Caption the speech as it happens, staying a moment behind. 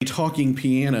talking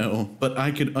piano, but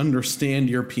I could understand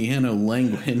your piano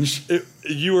language.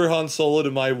 You were Han Solo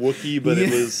to my Wookiee, but it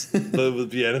was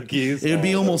with piano keys. It would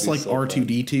be almost like so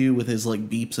R2-D2 with his like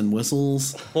beeps and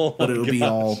whistles, but it would be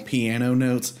all piano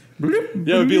notes. Yeah,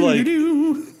 it would be like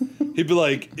he'd be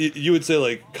like, you would say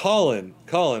like, Colin,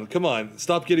 come on,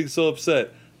 stop getting so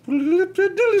upset.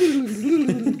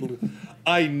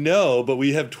 I know, but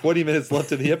we have 20 minutes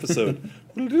left in the episode.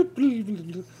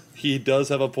 He does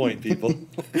have a point, people.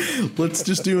 Let's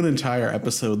just do an entire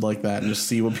episode like that and just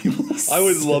see what people say. I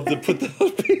would love to put that on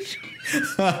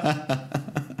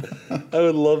Patreon. I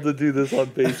would love to do this on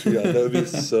Patreon. That would be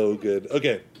so good.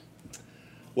 Okay.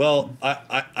 Well,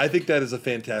 I think that is a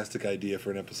fantastic idea for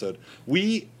an episode.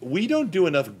 We don't do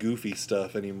enough goofy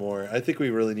stuff anymore. I think we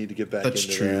really need to get back into that.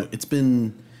 That's true. It's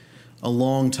been a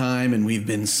long time, and we've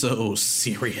been so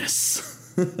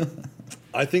serious.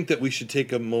 I think that we should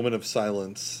take a moment of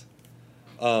silence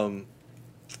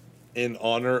in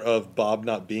honor of Bob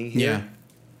not being here. Yeah.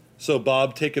 So,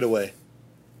 Bob, take it away.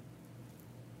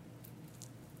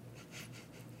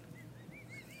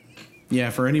 Yeah,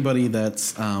 for anybody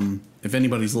that's, if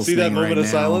anybody's listening right now. See that moment of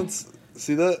silence?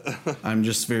 See that? I'm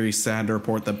just very sad to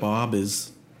report that Bob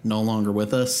is no longer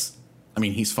with us. I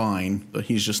mean, he's fine, but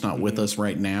he's just not with us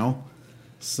right now.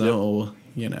 So,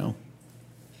 you know.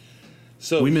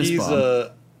 So we miss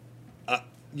Bob.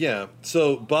 Yeah.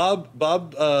 So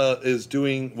Bob is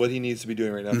doing what he needs to be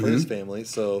doing right now for his family.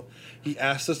 So he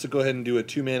asked us to go ahead and do a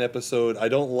 2-man episode. I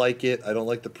don't like it. I don't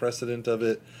like the precedent of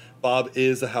it. Bob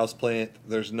is a houseplant.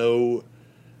 There's no,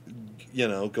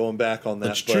 going back on that.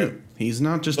 That's true. He's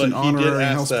not just an honorary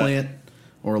houseplant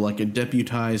or like a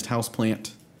deputized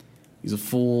houseplant. He's a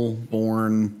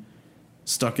full-born,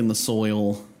 stuck in the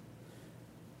soil,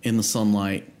 in the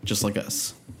sunlight, just like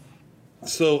us.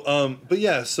 So, but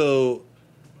yeah, so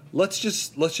let's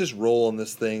just roll on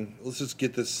this thing. Let's just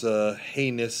get this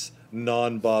heinous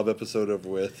non-Bob episode over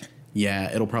with.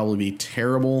 Yeah, it'll probably be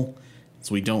terrible,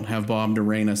 so we don't have Bob to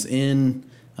rein us in.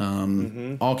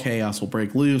 All chaos will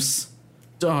break loose.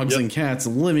 Dogs and cats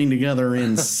living together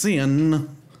in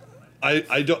sin.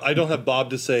 I don't have Bob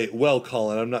to say, well,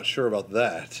 Colin, I'm not sure about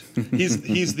that.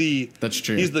 He's the That's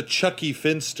true. He's the Chucky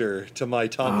Finster to my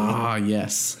Tommy. Ah,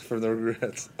 yes. From the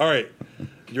Regrets. All right.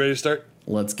 You ready to start?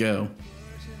 Let's go.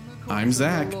 I'm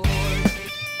Zach.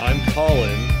 I'm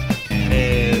Colin.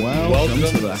 And welcome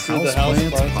to the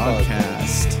Houseplants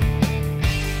Podcast.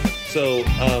 So,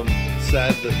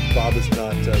 sad that Bob is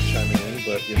not chiming in,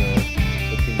 but,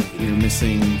 what can you do? You're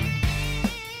missing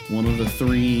one of the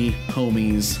 3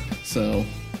 homies, so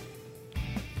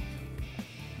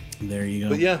there you go.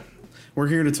 But yeah, we're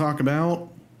here to talk about.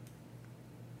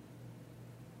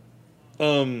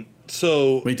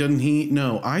 So wait, doesn't he?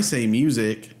 No, I say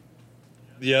music.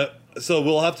 Yeah. So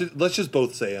we'll have to. Let's just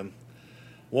both say them.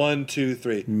 1, 2,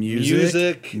 3.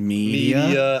 Music,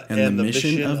 media, and the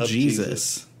mission of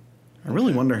Jesus. I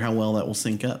really wonder how well that will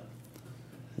sync up.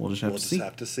 We'll just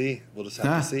have to see. We'll just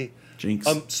have to see. Jinx.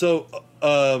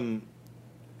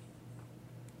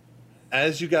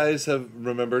 As you guys have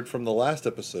remembered from the last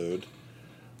episode,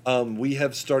 we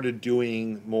have started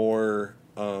doing more.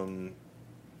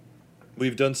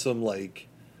 We've done some like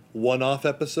one-off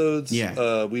episodes.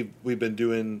 Yeah. We've been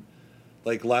doing,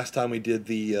 like last time we did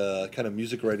the kind of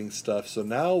music writing stuff. So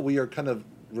now we are kind of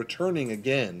returning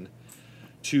again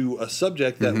to a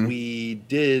subject that we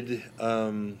did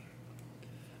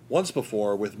once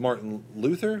before with Martin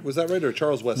Luther. Was that right? Or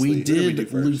Charles Wesley? We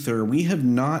did Luther. We have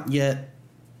not yet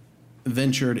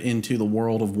ventured into the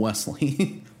world of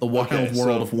Wesley. The wild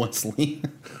world of Wesley.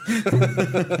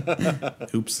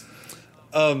 Oops.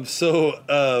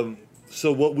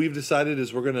 So what we've decided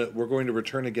is we're going to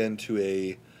return again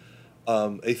to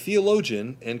a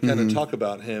theologian and kind of talk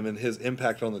about him and his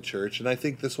impact on the church. And I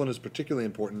think this one is particularly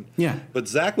important. Yeah. But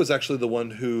Zach was actually the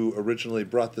one who originally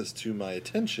brought this to my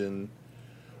attention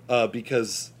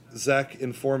because Zach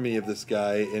informed me of this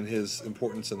guy and his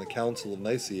importance in the Council of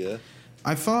Nicaea.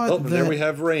 I thought there we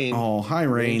have Rain. Oh, hi,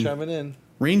 Rain. Chiming in.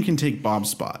 Rain can take Bob's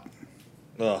spot.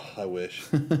 Oh, I wish.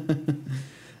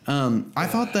 I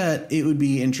thought that it would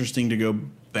be interesting to go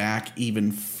back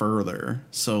even further.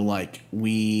 So, like,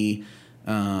 we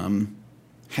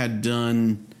had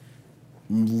done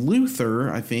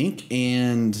Luther, I think,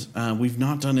 and we've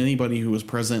not done anybody who was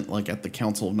present, like, at the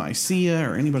Council of Nicaea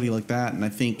or anybody like that. And I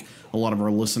think a lot of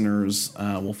our listeners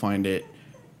will find it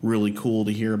really cool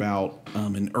to hear about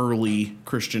an early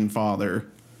Christian father.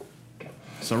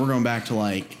 So we're going back to,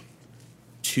 like,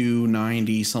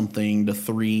 290 something to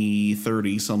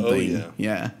 330 something. Oh, yeah.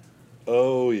 Yeah.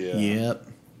 Oh, yeah. Yep.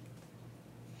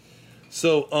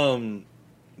 So,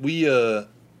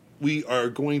 we are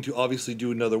going to obviously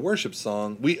do another worship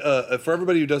song. We for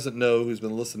everybody who doesn't know, who's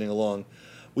been listening along,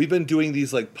 we've been doing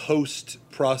these like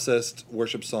post-processed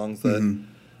worship songs that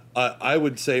I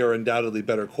would say are undoubtedly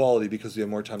better quality because we have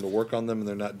more time to work on them and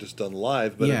they're not just done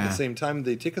live. But at the same time,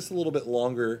 they take us a little bit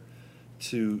longer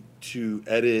to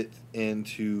edit and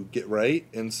to get right.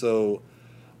 And so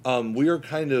we are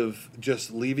kind of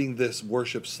just leaving this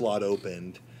worship slot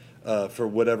opened for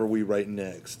whatever we write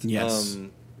next. Yes.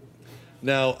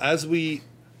 Now, as we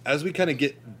kind of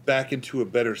get back into a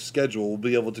better schedule, we'll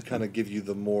be able to kind of give you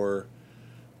the more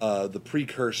the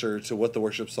precursor to what the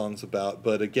worship song's about.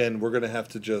 But again, we're going to have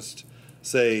to just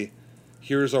say,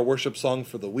 here's our worship song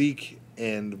for the week,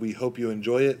 and we hope you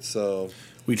enjoy it. So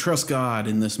we trust God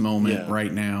in this moment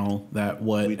right now that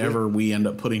whatever we end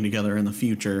up putting together in the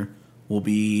future will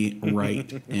be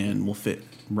right and will fit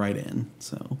right in.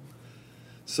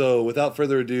 So without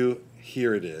further ado,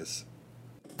 here it is.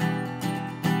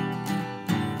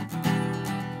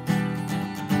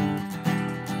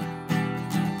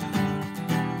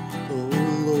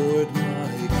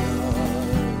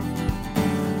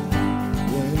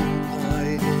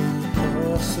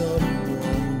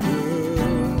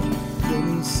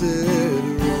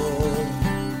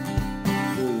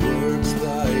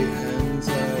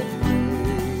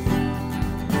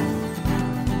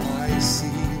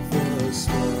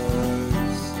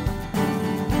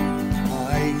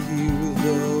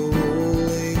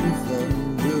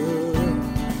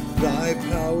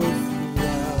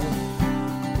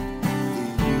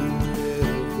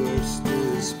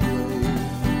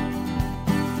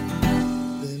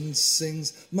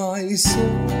 Sings my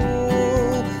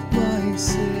soul, my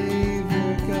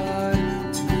Savior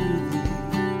God, to thee.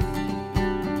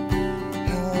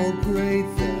 How great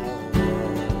thou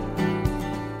art,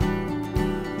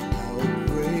 how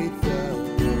great thou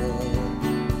art.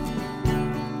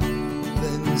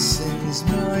 Then sings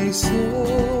my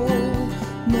soul,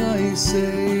 my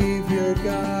Savior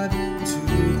God, to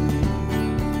thee.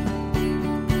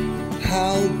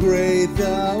 How great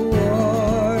thou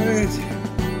art,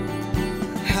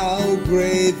 how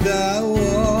great thou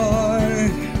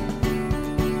art,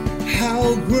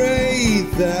 how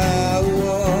great thou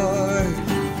art.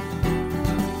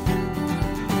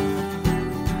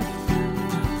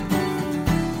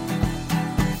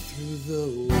 Through the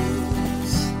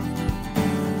woods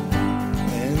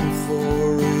and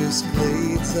forest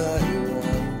glades I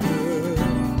wander,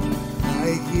 I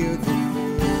hear the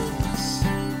birds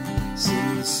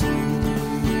sing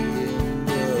sweetly in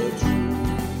the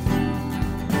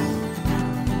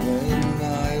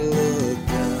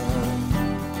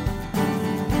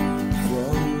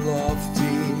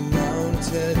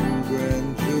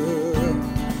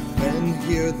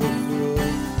hear the brook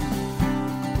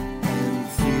and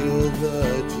feel the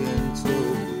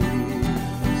gentle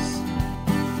breeze.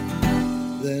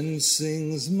 Then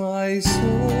sings my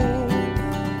soul,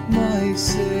 my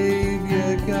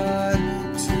Savior God,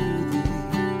 to thee.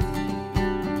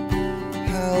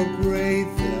 How great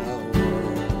thou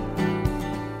art,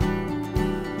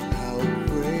 how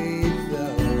great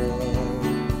thou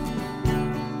art.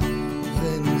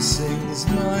 Then sings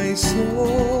my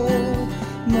soul,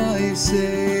 my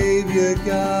Savior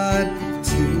God,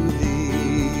 to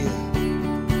thee.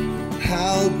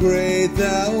 How great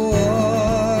thou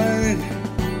art,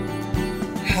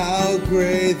 how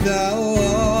great thou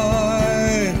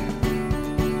art,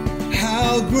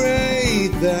 how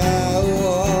great thou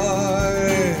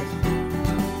art.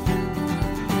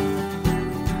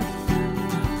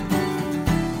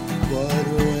 But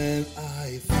when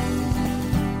I think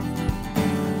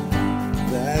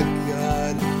that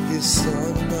God His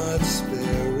Son not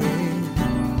sparing,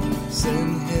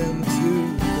 send Him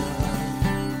to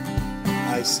die,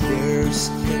 I scarce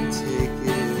can take it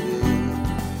in,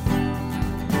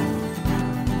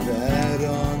 that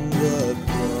on the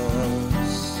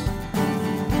cross,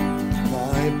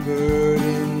 my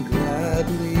burden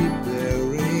gladly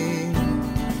bearing,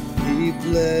 He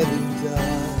bled and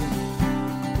died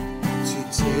to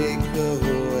take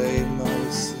away my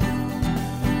sin.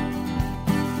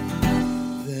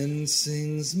 Then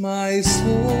sings my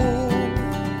soul,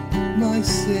 my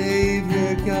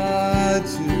Savior God,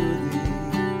 to thee.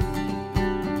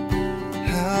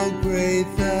 How great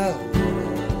thou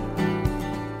art,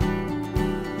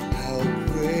 how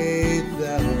great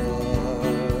thou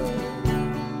art.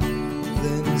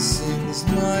 Then sings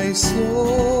my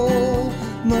soul,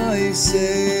 my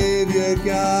Savior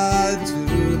God,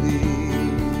 to thee.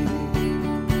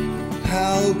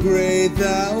 How great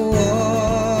thou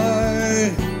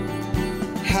art,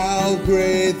 how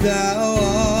great thou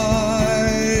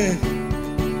art,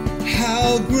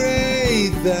 how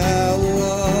great thou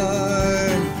art.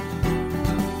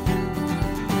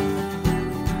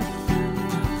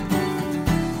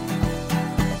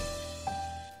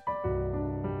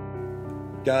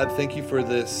 God, thank you for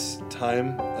this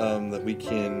time that we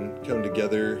can come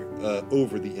together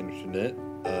over the internet,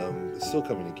 still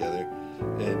coming together,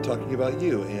 and talking about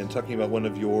you, and talking about one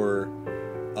of your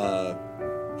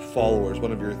followers,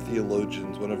 one of your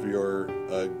theologians, one of your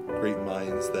great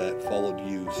minds that followed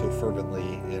you so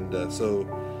fervently. And so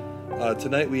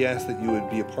tonight we ask that you would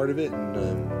be a part of it,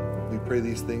 and we pray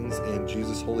these things in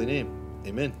Jesus' holy name.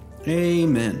 Amen.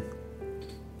 Amen.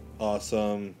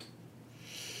 Awesome.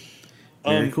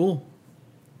 Very cool.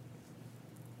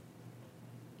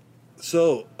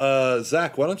 So,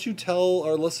 Zach, why don't you tell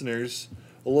our listeners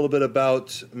a little bit about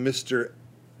Mr.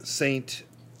 Saint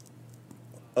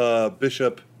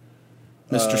Bishop?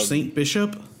 Mr. Saint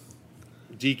Bishop?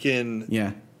 Deacon.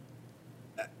 Yeah.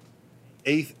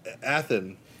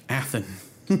 Athan.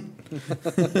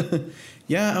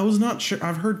 Yeah, I was not sure.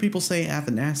 I've heard people say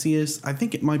Athanasius. I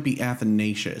think it might be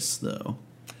Athanasius, though.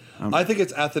 I think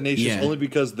it's Athanasius yeah. only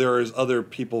because there is other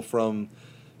people from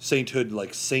sainthood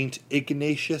like Saint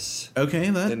Ignatius. Okay,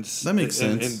 that makes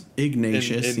sense.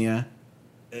 Ignatius, yeah.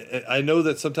 I know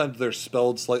that sometimes they're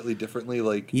spelled slightly differently,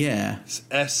 like Scious.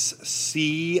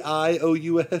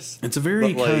 It's a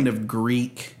very kind of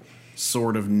Greek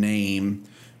sort of name,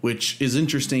 which is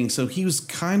interesting. So he was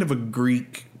kind of a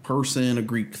Greek person, a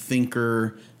Greek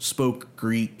thinker, spoke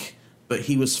Greek, but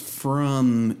he was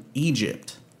from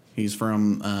Egypt. He's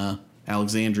from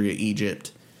Alexandria,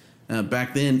 Egypt.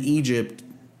 Back then, Egypt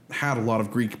had a lot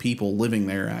of Greek people living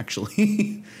there,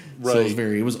 actually. Right. So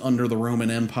it was under the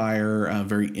Roman Empire,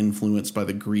 very influenced by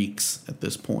the Greeks at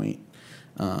this point.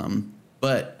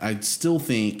 But I still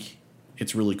think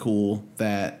it's really cool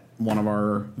that one of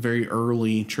our very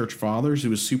early church fathers, who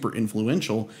was super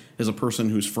influential, is a person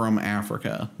who's from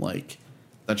Africa. Like,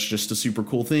 that's just a super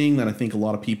cool thing that I think a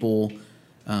lot of people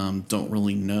don't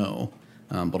really know.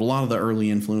 But a lot of the early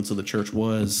influence of the church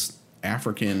was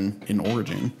African in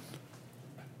origin.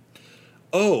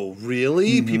 Oh,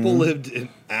 really? Mm-hmm. People lived in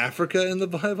Africa in the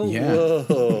Bible? Yeah.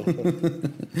 Whoa.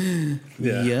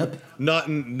 Yeah. Yep. Not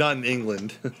in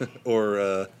England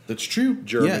or that's true.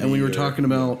 Germany. Yeah, and we were talking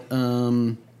about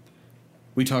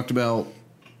we talked about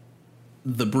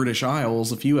the British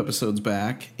Isles a few episodes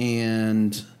back,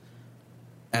 and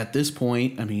at this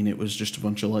point, I mean, it was just a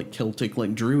bunch of like Celtic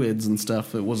like druids and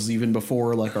stuff. It was even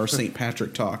before like our St.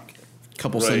 Patrick talk, a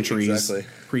couple centuries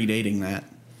predating that.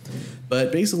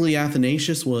 But basically,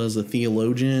 Athanasius was a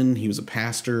theologian. He was a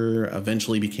pastor,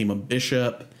 eventually became a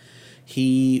bishop.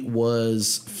 He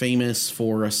was famous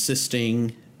for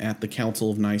assisting at the Council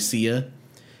of Nicaea,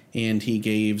 and he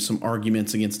gave some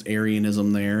arguments against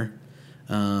Arianism there.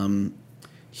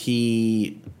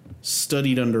 He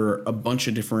studied under a bunch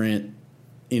of different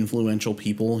influential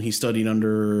people. He studied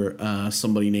under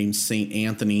somebody named Saint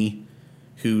Anthony,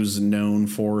 who's known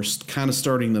for kind of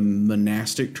starting the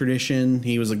monastic tradition.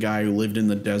 He was a guy who lived in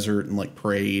the desert and like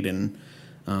prayed and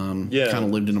kind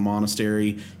of lived in a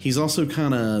monastery. He's also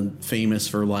kind of famous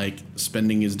for like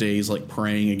spending his days like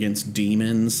praying against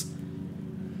demons.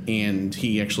 And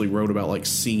he actually wrote about like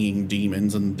seeing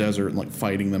demons in the desert and like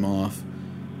fighting them off.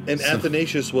 And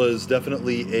Athanasius was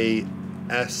definitely a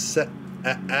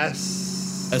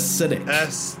ascetic.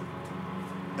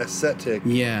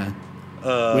 Yeah.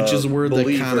 Which is a word that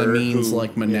kind of means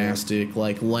like monastic,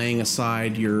 like laying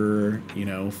aside your,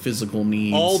 physical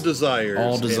needs. All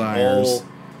desires.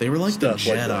 They were like the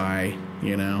Jedi,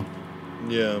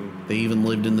 Yeah. They even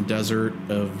lived in the desert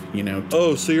of,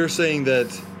 Oh, so you're saying that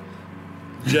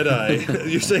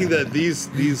Jedi, you're saying that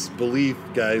these belief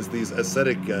guys, these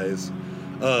ascetic guys,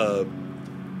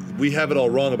 we have it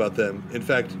all wrong about them. In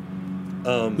fact,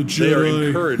 they are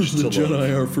encouraged to love. The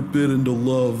Jedi are forbidden to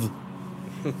love.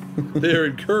 They are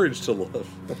encouraged to love.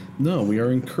 No, we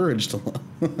are encouraged to love.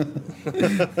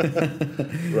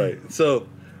 Right. So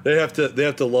they have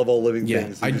to love all living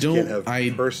things.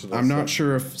 I'm not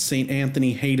sure if Saint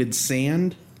Anthony hated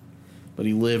sand, but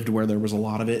he lived where there was a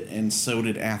lot of it, and so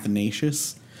did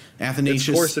Athanasius. It's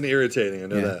coarse and irritating, I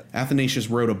know that. Athanasius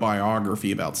wrote a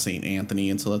biography about Saint Anthony,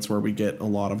 and so that's where we get a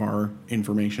lot of our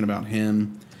information about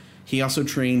him. He also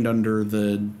trained under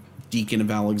the deacon of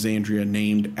Alexandria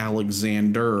named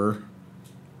Alexander.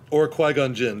 Or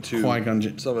Qui-Gon Jinn, too. Qui-Gon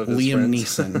Jinn. Some of his Liam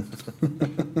Neeson.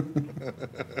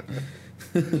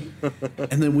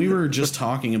 And then we were just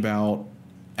talking about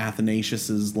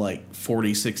Athanasius's like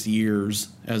 46 years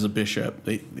as a bishop.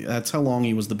 That's how long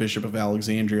he was the bishop of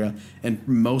Alexandria, and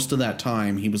most of that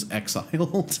time he was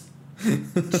exiled.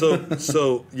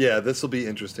 So yeah, this will be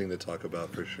interesting to talk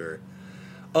about for sure.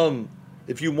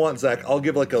 If you want, Zach, I'll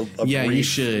give like a brief you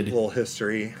should. Little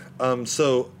history.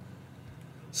 So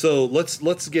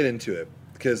let's get into it,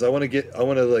 because I want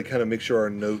to like kind of make sure our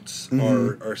notes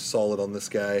are solid on this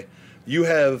guy. You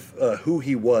have who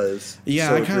he was. Yeah,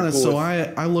 so I kind of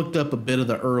I looked up a bit of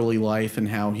the early life and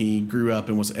how he grew up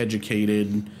and was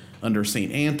educated under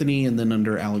St. Anthony and then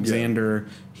under Alexander.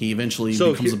 Yeah. He eventually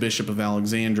becomes a bishop of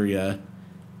Alexandria,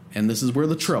 and this is where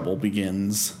the trouble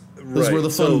begins. This is where the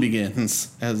fun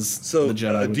begins, as the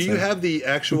Jedi would do you say. have the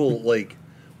actual like?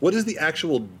 What is the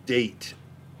actual date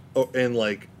and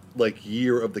like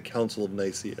year of the Council of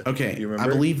Nicaea? Okay, do you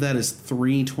remember? I believe that is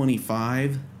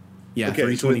 325. Yeah,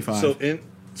 okay, 325.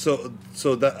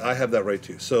 So that I have that right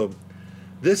too. So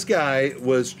this guy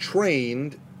was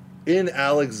trained in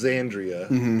Alexandria,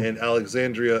 and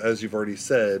Alexandria, as you've already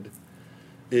said,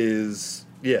 is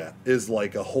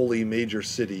like a holy major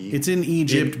city. It's in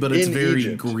Egypt, but it's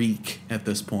very Greek at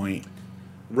this point.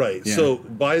 Right. Yeah. So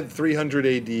by 300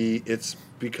 AD, it's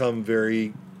become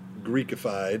very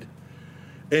Greekified.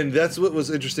 And that's what was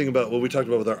interesting about what we talked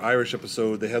about with our Irish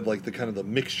episode. They had like the kind of the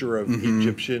mixture of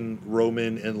Egyptian,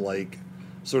 Roman, and like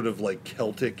sort of like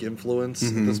Celtic influence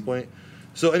at this point.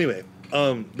 So anyway,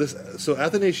 so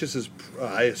Athanasius is,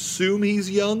 I assume he's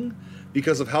young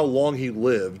because of how long he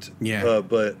lived. Yeah.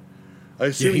 But I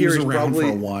assume he was he's around probably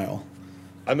for a while.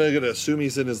 I'm going to assume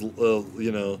he's in his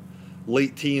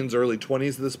late teens, early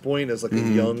 20s at this point as like a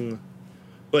young.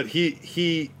 But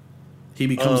he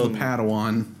becomes the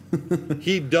Padawan.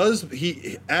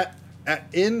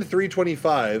 In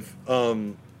 325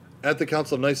 at the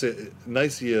Council of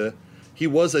Nicaea, he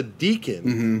was a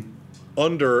deacon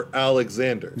under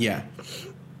Alexander. Yeah.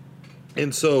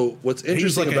 And so what's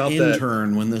interesting like about an that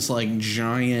intern when this like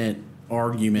giant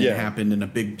argument happened and a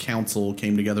big council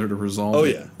came together to resolve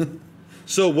it. Oh yeah.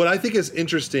 So what I think is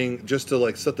interesting, just to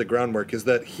like set the groundwork, is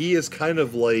that he is kind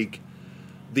of like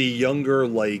the younger,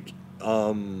 like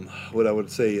what I would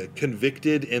say, a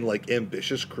convicted and like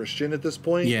ambitious Christian at this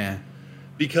point. Yeah.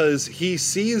 Because he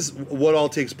sees what all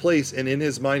takes place, and in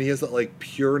his mind he has that like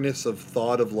pureness of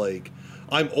thought of like,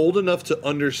 I'm old enough to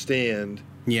understand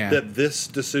that this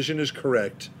decision is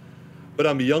correct, but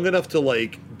I'm young enough to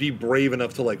like be brave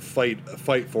enough to like fight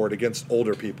for it against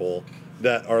older people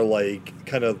that are like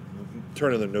kind of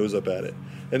turning their nose up at it.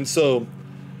 And so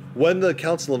when the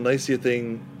Council of Nicaea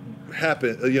thing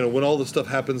happened, when all the stuff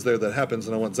happens there that happens,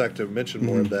 and I want Zach to mention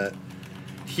more of that,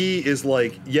 he is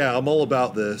like, yeah, I'm all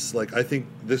about this. Like, I think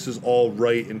this is all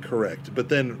right and correct. But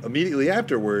then immediately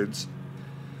afterwards,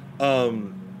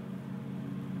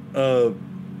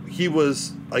 he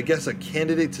was, I guess, a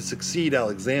candidate to succeed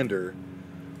Alexander,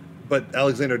 but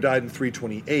Alexander died in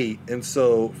 328, and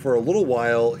so for a little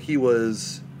while he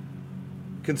was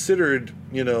considered,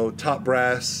 top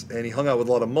brass, and he hung out with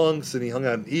a lot of monks, and he hung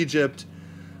out in Egypt,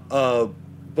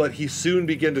 but he soon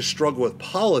began to struggle with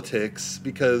politics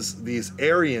because these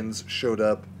Arians showed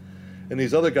up, and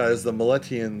these other guys, the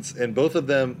Meletians, and both of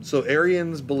them, so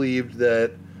Arians believed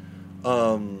that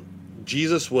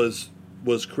Jesus was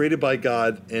created by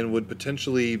God and would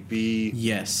potentially be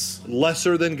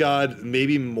lesser than God,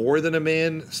 maybe more than a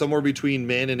man, somewhere between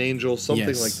man and angel,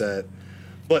 something like that,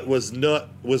 but was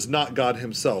not God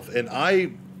himself. And I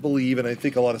believe, and I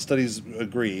think a lot of studies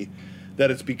agree, that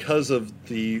it's because of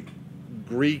the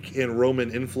Greek and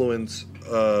Roman influence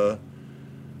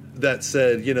that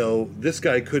said, this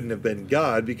guy couldn't have been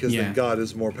God because then God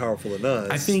is more powerful than us.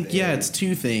 I think, it's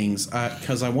two things,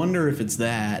 because I wonder if it's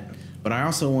that. But I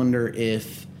also wonder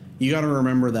if you got to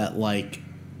remember that, like,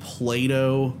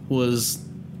 Plato was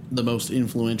the most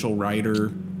influential writer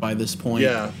by this point.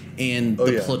 Yeah. And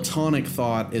the Platonic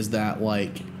thought is that,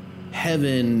 like,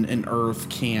 heaven and earth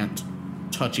can't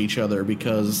touch each other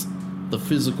because the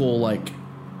physical, like,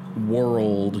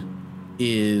 world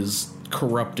is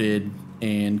corrupted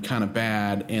and kind of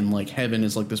bad, and, like, heaven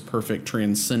is, like, this perfect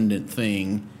transcendent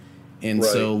thing. And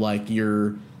so, like,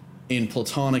 in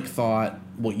Platonic thought,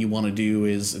 what you want to do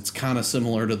is, it's kind of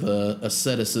similar to the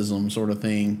asceticism sort of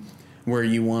thing, where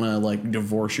you want to like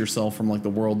divorce yourself from like the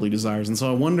worldly desires. And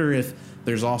so I wonder if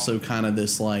there's also kind of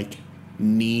this like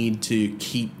need to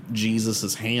keep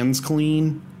Jesus's hands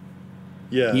clean.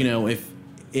 Yeah.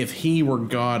 If he were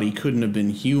God, he couldn't have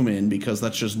been human because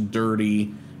that's just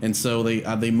dirty. And so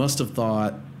they must have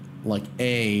thought like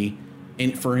and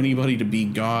for anybody to be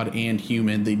God and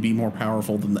human, they'd be more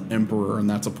powerful than the emperor, and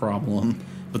that's a problem.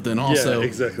 But then also,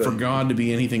 for God to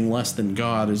be anything less than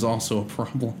God is also a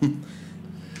problem.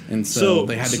 And so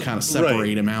they had to kind of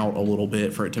separate him out a little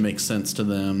bit for it to make sense to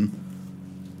them.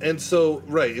 And so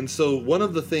one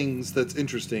of the things that's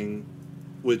interesting,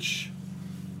 which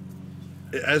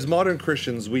as modern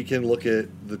Christians, we can look at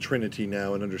the Trinity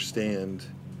now and understand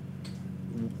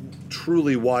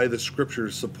truly why the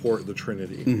scriptures support the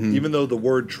Trinity. Mm-hmm. Even though the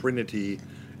word Trinity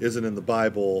isn't in the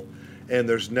Bible, and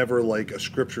there's never like a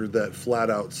scripture that flat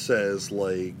out says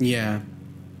like,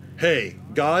 hey,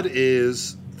 God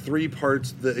is three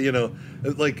parts. That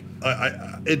like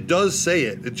it does say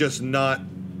it. It's just not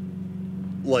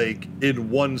like in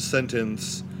one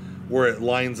sentence where it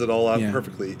lines it all out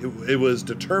perfectly. It was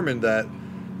determined that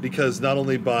because not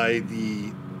only by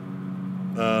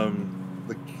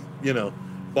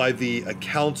by the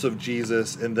accounts of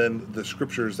Jesus and then the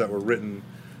scriptures that were written,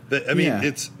 that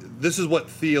this is what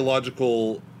theologians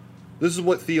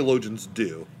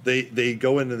do. They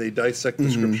go in and they dissect the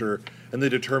scripture and they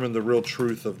determine the real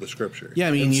truth of the scripture. Yeah,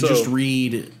 I mean, just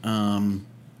read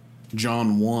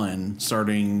John 1,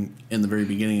 starting in the very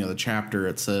beginning of the chapter.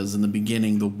 It says, in the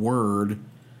beginning was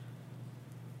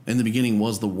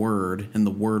the Word, and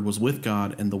the Word was with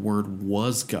God, and the Word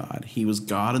was God. He was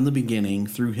God in the beginning.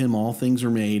 Through him all things were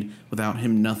made. Without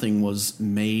him nothing was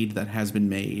made that has been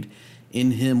made.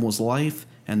 In him was life,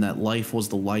 and that life was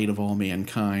the light of all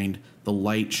mankind. The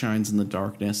light shines in the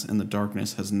darkness, and the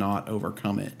darkness has not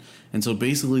overcome it. And so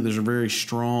basically there's very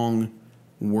strong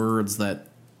words that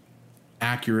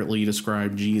accurately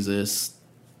describe Jesus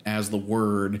as the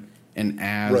Word and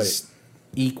as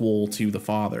equal to the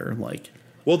Father. Like,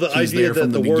 well, the idea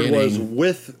that the Word was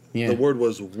with the Word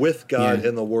was with God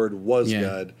and the Word was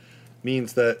God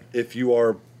means that if you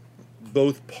are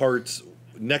both parts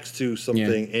next to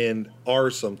something and are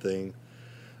something,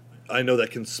 I know that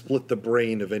can split the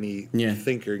brain of any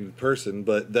thinking person,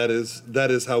 but that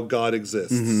is how God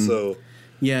exists. So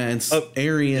and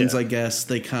Arians, I guess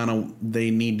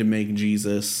they need to make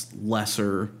Jesus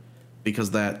lesser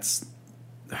because that's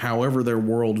however their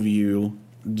worldview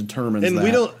determines. And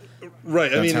we don't.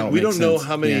 Right. I mean, we don't know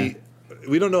how many.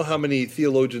 We don't know how many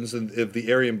theologians of the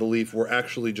Arian belief were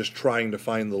actually just trying to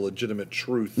find the legitimate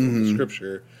truth of the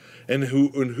scripture, and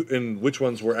and which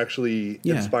ones were actually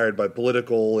inspired by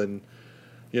political and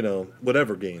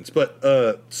whatever gains. But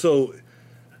so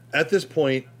at this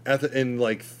point, in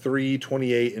like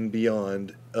 328 and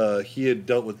beyond, he had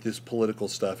dealt with this political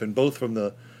stuff, and both from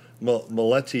the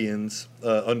Meletians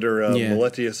under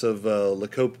Meletius of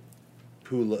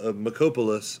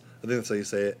Nicopolis. I think that's how you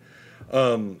say it.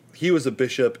 He was a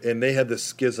bishop, and they had this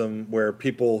schism where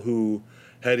people who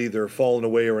had either fallen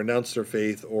away or renounced their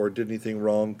faith or did anything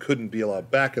wrong couldn't be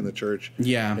allowed back in the church.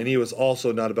 Yeah. And he was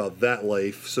also not about that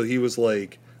life. So he was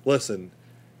like, listen,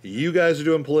 you guys are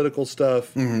doing political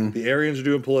stuff. The Arians are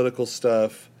doing political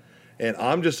stuff. And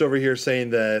I'm just over here saying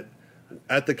that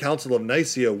at the Council of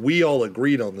Nicaea, we all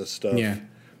agreed on this stuff. Yeah.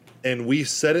 And we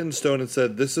set it in stone and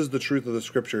said, this is the truth of the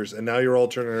scriptures. And now you're all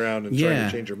turning around and trying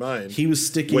to change your mind. He was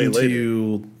sticking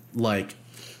to, like,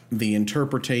 the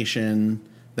interpretation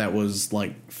that was,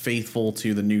 like, faithful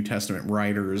to the New Testament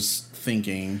writers'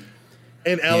 thinking.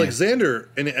 And Alexander,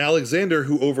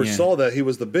 who oversaw that, he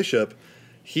was the bishop.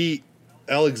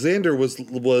 Alexander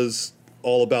was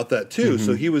all about that, too.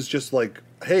 So he was just like,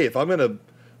 hey, if I'm going to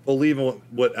believe in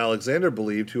what Alexander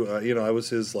believed, who, I was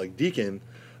his, like, deacon,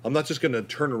 I'm not just going to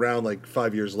turn around like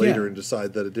 5 years later and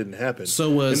decide that it didn't happen. So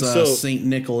was St.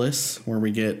 Nicholas, where we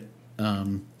get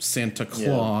Santa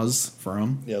Claus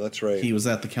from. Yeah, that's right. He was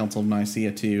at the Council of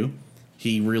Nicaea too.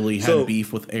 He really had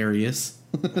beef with Arius.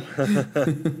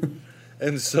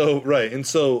 And so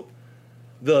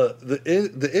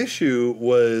the issue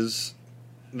was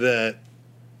that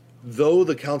though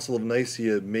the Council of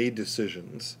Nicaea made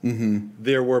decisions,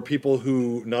 there were people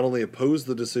who not only opposed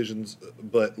the decisions,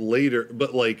 but treated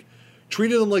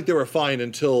them like they were fine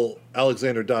until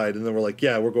Alexander died, and then were like,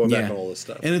 yeah, we're going back on all this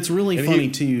stuff. And it's really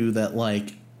funny, too, that,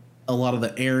 like, a lot of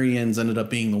the Arians ended up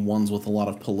being the ones with a lot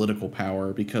of political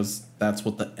power because that's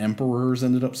what the emperors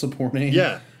ended up supporting.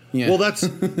 Yeah. Well, that's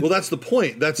the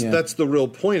point. That's the real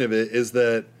point of it, is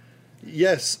that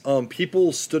yes,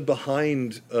 people stood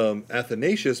behind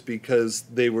Athanasius because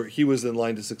he was in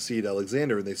line to succeed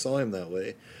Alexander, and they saw him that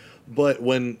way. But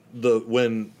when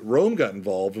Rome got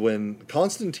involved, when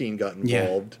Constantine got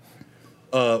involved,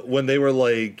 when they were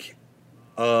like,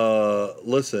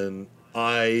 listen,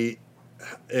 I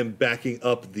am backing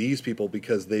up these people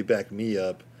because they back me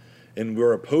up, and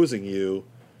we're opposing you,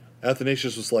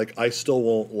 Athanasius was like, I still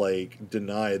won't like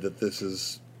deny that this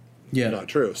is not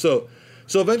true. So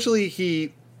eventually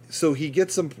he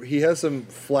has some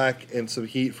flack and some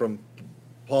heat from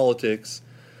politics,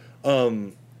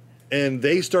 and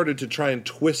they started to try and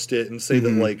twist it and say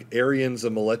that like Arians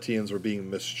and Meletians were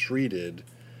being mistreated.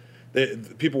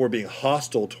 People were being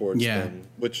hostile towards them,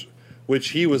 which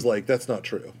he was like, that's not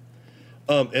true.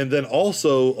 And then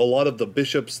also a lot of the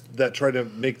bishops that tried to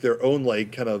make their own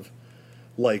like kind of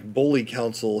like bully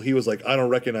council, he was like, I don't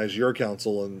recognize your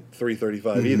council in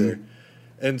 335 either.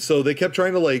 And so they kept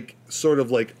trying to like sort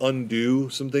of like undo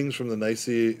some things from the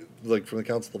Nicaea, like from the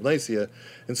Council of Nicaea.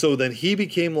 And so then he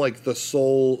became like the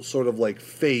sole sort of like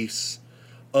face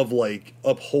of like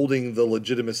upholding the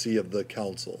legitimacy of the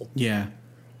council. Yeah.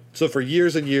 So for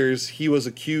years and years, he was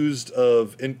accused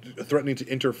of threatening to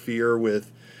interfere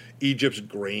with Egypt's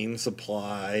grain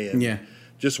supply and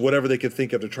just whatever they could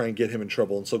think of to try and get him in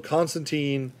trouble. And so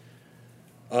Constantine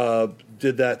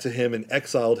did that to him and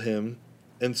exiled him.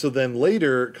 And so then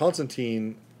later,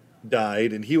 Constantine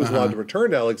died, and he was allowed to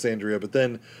return to Alexandria. But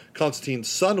then Constantine's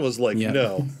son was like,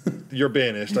 no, you're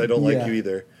banished. I don't like you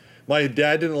either. My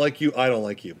dad didn't like you. I don't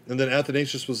like you. And then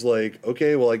Athanasius was like,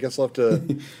 okay, well, I guess I'll have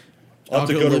to... I'll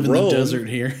go live in the desert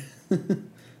here.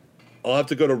 I'll have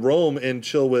to go to Rome and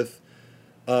chill with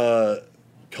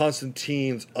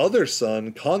Constantine's other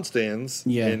son, Constans,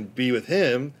 and be with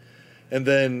him. And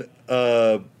then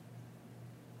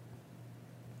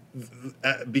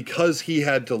because he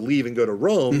had to leave and go to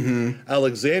Rome,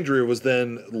 Alexandria was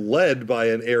then led by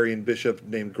an Arian bishop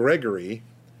named Gregory.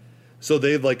 So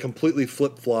they've like completely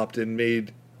flip-flopped and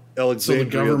made Alexandria, so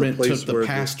the government took the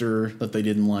pastor that they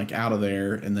didn't like out of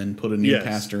there and then put a new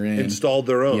pastor in. Installed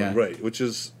their own, right, which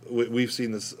is, we've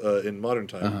seen this in modern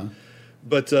time.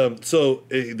 But so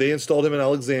they installed him in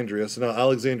Alexandria. So now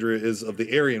Alexandria is of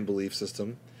the Arian belief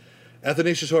system.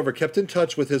 Athanasius, however, kept in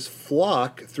touch with his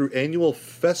flock through annual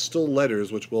festal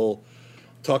letters, which we'll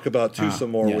talk about too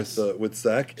some more with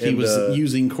Zach. He was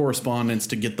using correspondence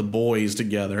to get the boys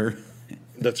together.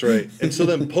 That's right. And so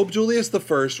then Pope Julius I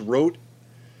wrote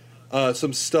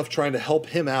some stuff trying to help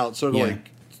him out, sort of like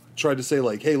tried to say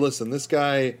like, hey, listen, this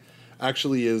guy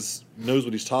actually knows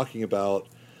what he's talking about.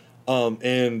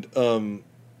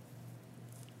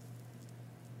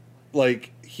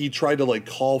 Like he tried to like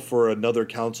call for another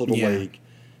council to like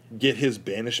get his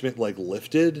banishment like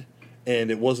lifted,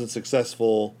 and it wasn't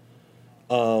successful.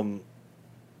 And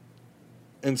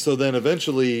so then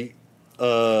eventually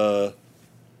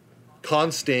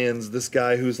Constans, this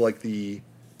guy who's like the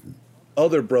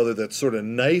other brother that's sort of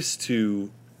nice to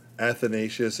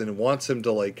Athanasius and wants him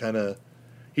to like kind of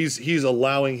he's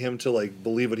allowing him to like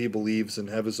believe what he believes and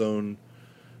have his own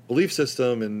belief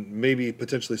system and maybe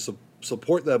potentially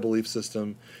support that belief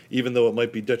system, even though it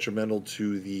might be detrimental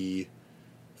to the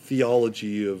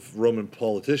theology of Roman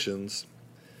politicians.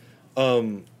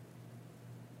 When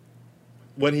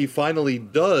he finally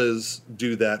does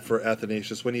do that for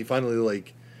Athanasius, when he finally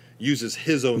like uses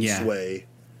his own sway,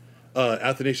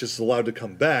 Athanasius is allowed to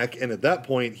come back, and at that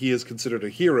point he is considered a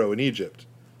hero in Egypt.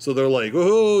 So they're like,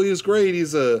 "Oh, he's great.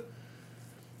 He's a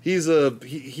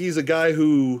guy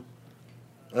who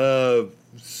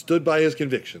stood by his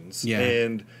convictions." Yeah.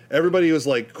 And everybody was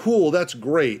like, "Cool, that's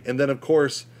great." And then of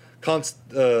course,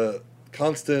 Constantius,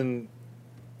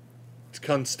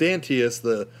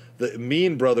 the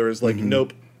mean brother, is like,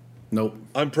 "Nope,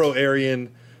 I'm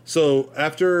pro-Arian." So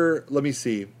after, let me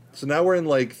see. So now we're in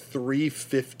like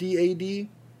 350 AD,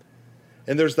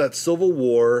 and there's that civil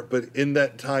war. But in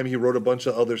that time, he wrote a bunch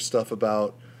of other stuff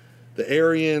about the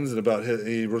Arians and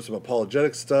he wrote some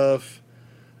apologetic stuff.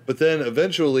 But then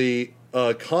eventually,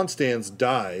 Constans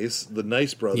dies, the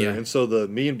nice brother, and so the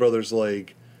mean brother's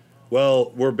like,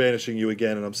 "Well, we're banishing you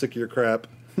again, and I'm sick of your crap.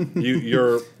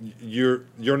 You're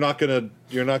not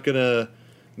gonna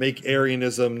make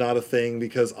Arianism not a thing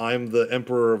because I'm the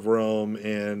emperor of Rome,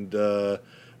 and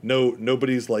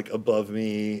nobody's like above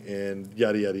me, and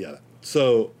yada yada yada."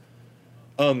 So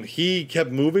he kept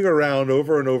moving around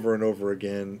over and over and over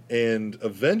again, and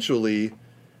eventually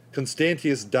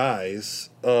Constantius dies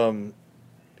in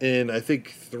I think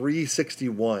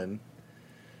 361,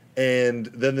 and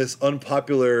then this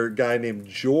unpopular guy named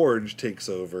George takes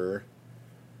over.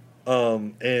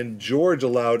 And George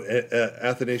allowed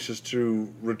Athanasius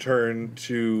to return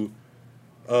to,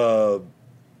 I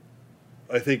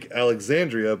think,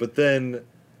 Alexandria. But then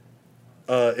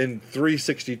in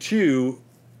 362,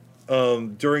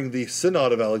 during the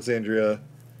Synod of Alexandria,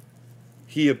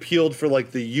 he appealed for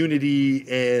like the unity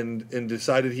and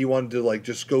decided he wanted to like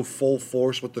just go full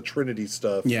force with the Trinity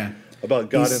stuff. Yeah. About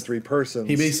God in three persons.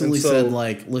 He basically said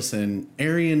like, listen,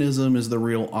 Arianism is the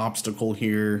real obstacle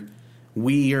here.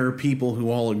 We are people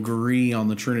who all agree on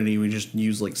the Trinity. We just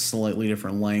use like slightly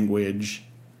different language.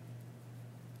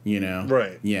 You know?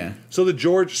 Right. Yeah. So the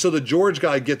George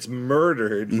guy gets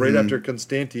murdered right after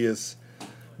Constantius.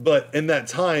 But in that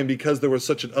time, because there was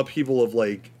such an upheaval of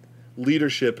like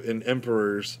leadership and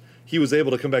emperors, he was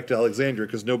able to come back to Alexandria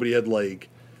because nobody had like,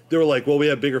 they were like, well, we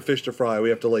have bigger fish to fry. We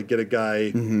have to like get a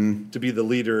guy to be the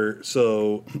leader.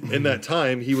 So in that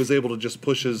time, he was able to just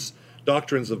push his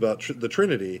doctrines about the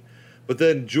Trinity. But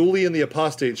then Julian the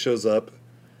Apostate shows up,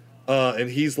 and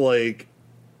he's like,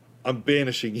 I'm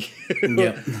banishing you.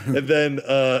 Yep. And then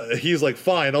he's like,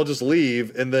 fine, I'll just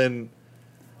leave. And then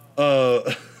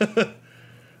and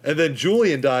then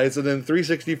Julian dies, and then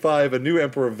 365, a new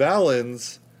Emperor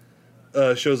Valens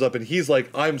shows up, and he's like,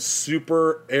 I'm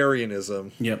super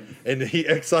Arianism. Yep. And he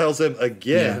exiles him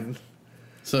again. Yeah.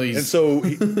 So he's And so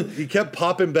he kept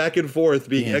popping back and forth,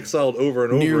 being exiled over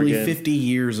and over nearly again. 50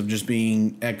 years of just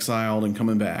being exiled and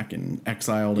coming back and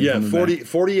exiled and coming back.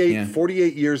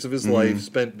 48 years of his life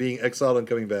spent being exiled and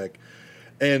coming back.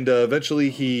 And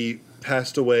eventually he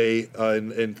passed away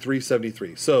in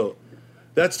 373. So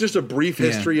that's just a brief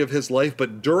history of his life.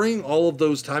 But during all of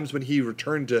those times when he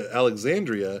returned to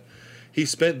Alexandria, he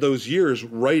spent those years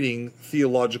writing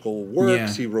theological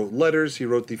works. Yeah. He wrote letters. He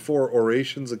wrote the 4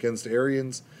 orations against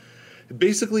Arians.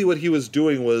 Basically, what he was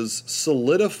doing was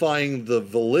solidifying the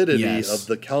validity of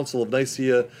the Council of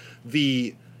Nicaea,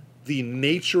 the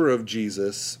nature of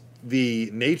Jesus, the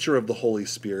nature of the Holy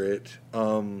Spirit,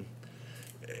 and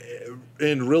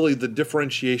really the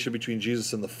differentiation between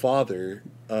Jesus and the Father.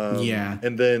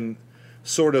 And then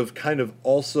sort of kind of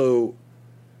also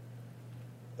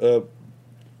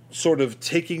sort of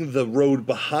taking the road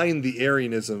behind the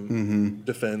Arianism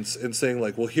defense and saying,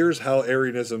 like, well, here's how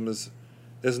Arianism is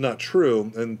not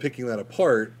true, and picking that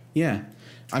apart. Yeah.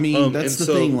 I mean, that's the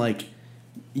thing, like,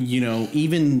 you know,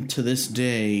 even to this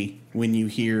day, when you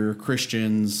hear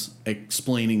Christians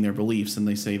explaining their beliefs and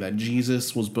they say that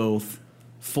Jesus was both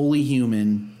fully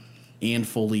human and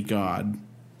fully God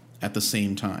at the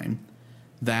same time,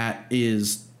 that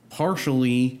is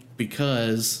partially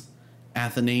because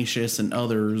Athanasius and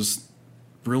others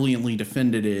brilliantly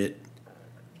defended it.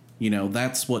 You know,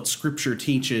 that's what Scripture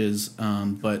teaches,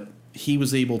 but he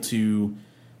was able to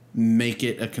make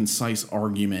it a concise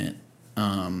argument,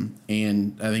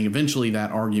 and I think eventually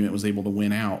that argument was able to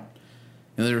win out.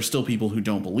 And there are still people who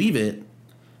don't believe it,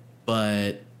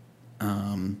 but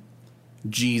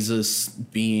Jesus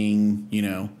being, you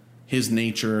know, his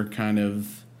nature kind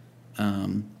of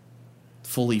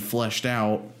fully fleshed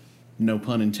out, no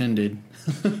pun intended,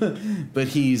 but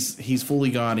he's fully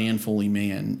God and fully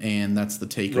man, and that's the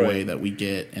takeaway that we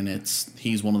get, and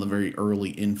he's one of the very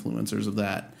early influencers of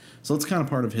that. So it's kind of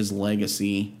part of his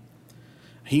legacy.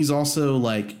 He's also,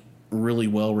 like, really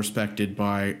well respected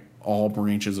by all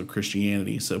branches of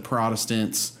Christianity. So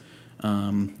Protestants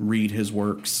read his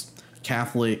works.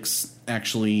 Catholics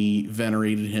actually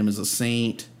venerated him as a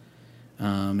saint,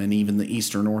 and even the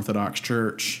Eastern Orthodox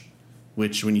Church,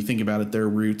 which, when you think about it, their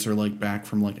roots are like back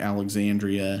from like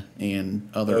Alexandria and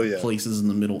other places in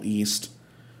the Middle East.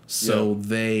 So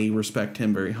they respect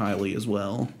him very highly as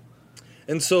well.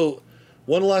 And so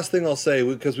one last thing I'll say,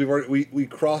 because we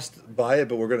crossed by it,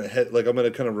 but we're going to head, like, I'm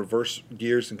going to kind of reverse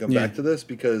gears and come back to this,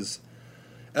 because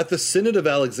at the Synod of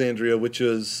Alexandria, which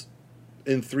is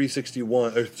in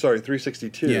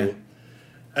 362,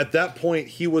 at that point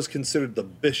he was considered the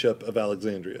bishop of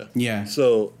Alexandria. Yeah.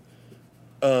 So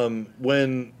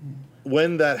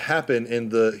when that happened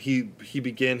and he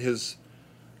began his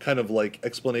kind of like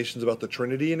explanations about the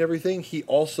Trinity and everything, he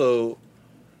also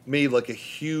made like a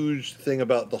huge thing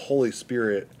about the Holy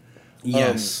Spirit.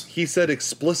 Yes. He said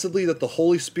explicitly that the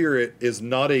Holy Spirit is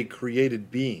not a created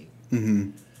being.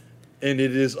 Mm-hmm. And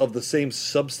it is of the same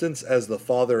substance as the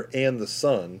Father and the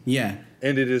Son. Yeah.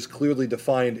 And it is clearly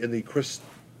defined in the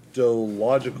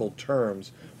Christological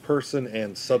terms, person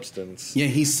and substance. Yeah,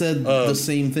 he said the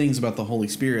same things about the Holy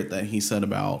Spirit that he said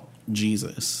about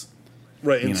Jesus.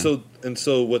 Right, and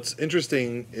so what's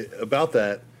interesting about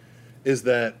that is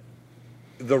that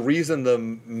the reason the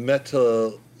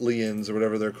Metalians, or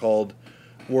whatever they're called,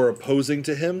 were opposing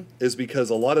to him is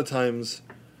because a lot of times,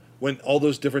 when all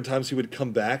those different times he would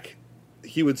come back,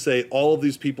 he would say, all of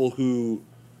these people who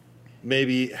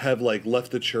maybe have like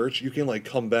left the church, you can like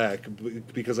come back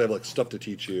because I have like stuff to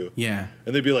teach you. Yeah.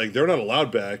 And they'd be like, they're not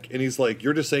allowed back. And he's like,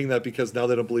 you're just saying that because now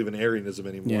they don't believe in Arianism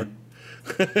anymore. Yeah.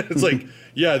 It's like,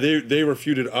 yeah, they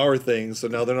refuted our things, so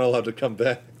now they're not allowed to come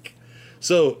back.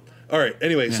 So, all right.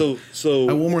 Anyway, so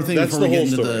one more thing before we get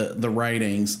into the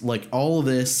writings, like all of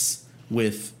this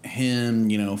with him,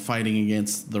 you know, fighting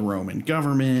against the Roman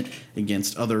government,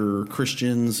 against other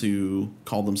Christians who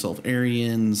called themselves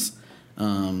Arians.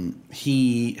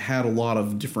 He had a lot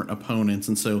of different opponents,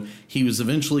 and so he was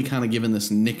eventually kind of given this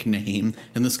nickname,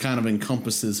 and this kind of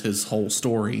encompasses his whole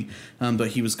story. But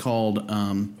he was called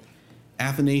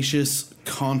Athanasius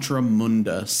Contra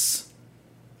Mundus,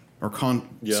 or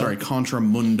Contra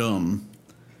Mundum.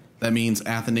 That means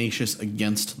Athanasius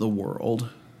against the world.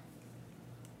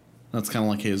 That's kind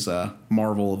of like his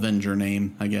Marvel Avenger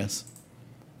name, I guess.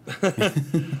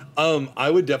 I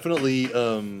would definitely,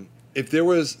 if there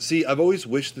was, I've always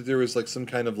wished that there was like some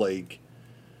kind of like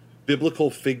biblical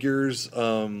figures,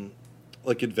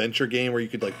 like adventure game where you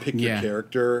could like pick your Yeah.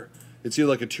 character. It's either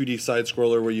like a 2D side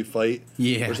scroller where you fight,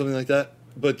 or something like that.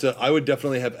 But I would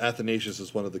definitely have Athanasius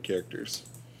as one of the characters.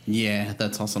 Yeah,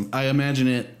 that's awesome. I imagine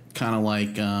it kind of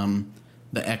like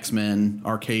the X-Men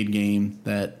arcade game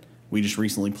that we just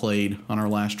recently played on our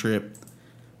last trip.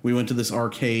 We went to this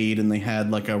arcade and they had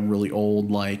like a really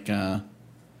old like it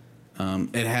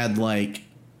had like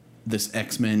this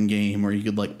X-Men game where you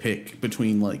could like pick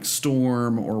between like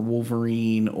Storm or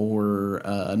Wolverine or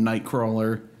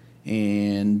Nightcrawler,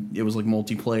 and it was like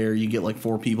multiplayer. You get like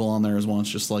 4 people on there as one. It's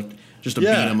just to beat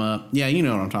them up. Yeah, you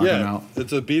know what I'm talking about.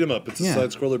 It's a beat 'em up. It's a side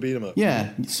scroller beat 'em up.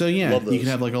 Yeah, so yeah, you could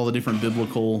have like all the different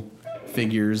biblical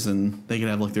figures, and they could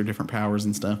have like their different powers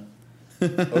and stuff.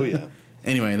 Oh yeah.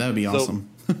 Anyway, that would be awesome.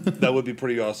 That would be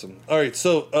pretty awesome. All right,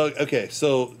 so okay,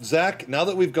 so Zach, now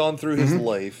that we've gone through his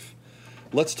life,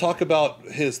 let's talk about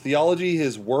his theology,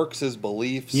 his works, his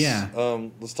beliefs. Yeah.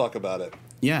 Let's talk about it.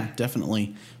 Yeah,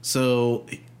 definitely. So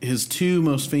his 2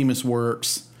 most famous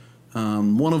works,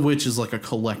 one of which is like a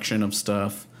collection of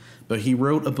stuff, but he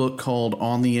wrote a book called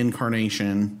On the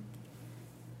Incarnation,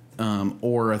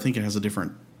 or I think it has a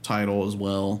different title as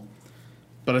well,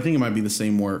 but I think it might be the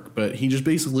same work. But he just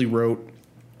basically wrote,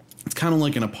 it's kind of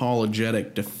like an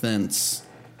apologetic defense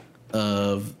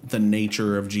of the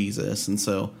nature of Jesus. And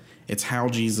so it's how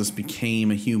Jesus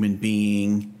became a human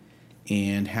being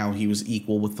and how he was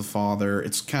equal with the Father.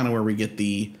 It's kind of where we get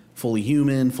the fully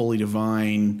human, fully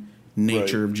divine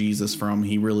nature of Jesus from.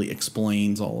 He really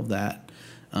explains all of that.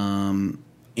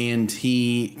 And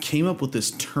he came up with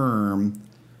this term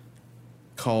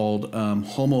called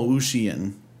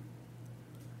homoousian.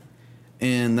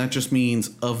 And that just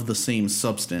means of the same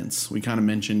substance. We kind of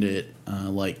mentioned it,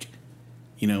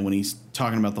 when he's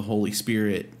talking about the Holy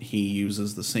Spirit, he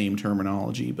uses the same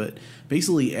terminology. But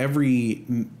basically, every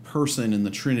person in the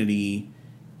Trinity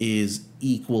is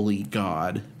equally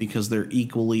God because they're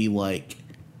equally,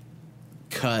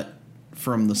 cut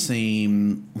from the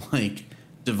same,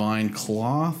 divine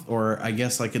cloth. Or I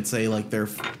guess I could say,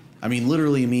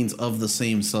 literally it means of the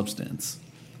same substance.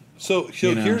 So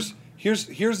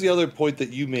Here's the other point that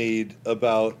you made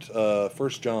about 1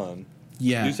 John.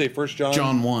 Yeah. Did you say 1 John?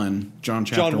 John 1. John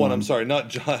chapter 1. John 1, I'm sorry. Not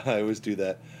John. I always do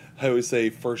that. I always say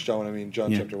 1 John when I mean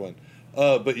John chapter 1.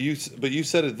 But you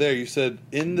said it there. You said,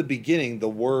 in the beginning, the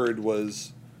Word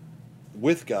was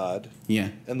with God. Yeah.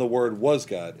 And the Word was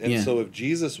God. And so if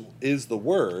Jesus is the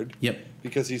Word. Yep.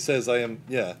 Because he says, I am,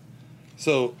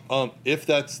 So if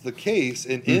that's the case,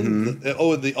 and in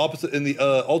the opposite, in the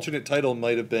alternate title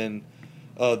might have been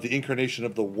the incarnation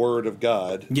of the Word of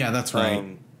God. Yeah, that's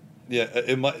right.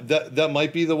 It might that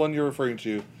might be the one you're referring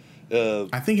to.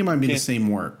 I think it might be the same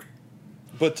work.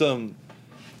 But the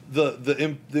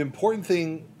important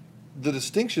thing, the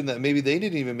distinction that maybe they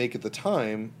didn't even make at the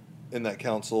time in that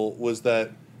council was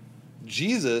that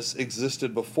Jesus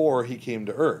existed before he came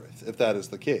to earth. If that is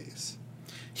the case,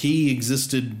 he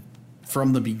existed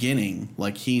from the beginning,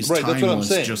 he's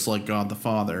timeless, just like God the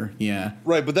Father. Yeah,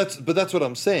 right. But that's what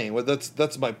I'm saying.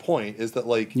 That's my point. Is that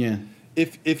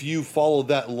if you follow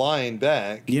that line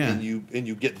back, and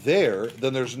you get there,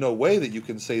 then there's no way that you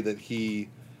can say that he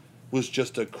was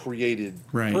just a created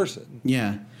person.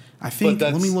 Yeah, I think.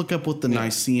 Let me look up what the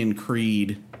Nicene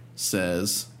Creed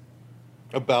says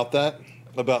about that.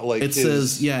 About it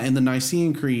says in the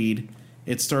Nicene Creed.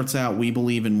 It starts out, we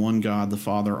believe in one God, the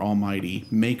Father Almighty,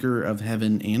 maker of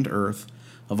heaven and earth,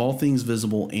 of all things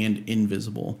visible and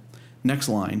invisible. Next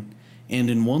line,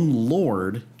 and in one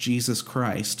Lord, Jesus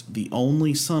Christ, the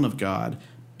only Son of God,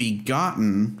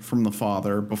 begotten from the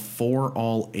Father before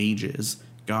all ages,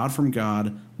 God from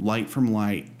God, light from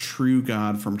light, true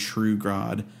God from true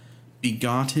God,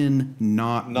 begotten,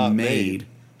 not made,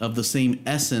 of the same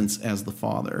essence as the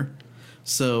Father.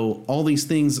 So all these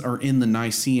things are in the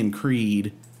Nicene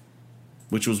Creed,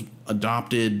 which was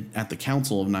adopted at the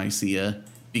Council of Nicaea,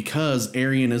 because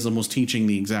Arianism was teaching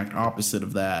the exact opposite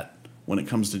of that when it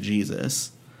comes to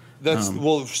Jesus. That's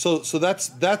so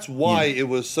that's why it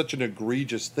was such an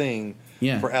egregious thing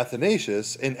for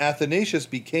Athanasius, and Athanasius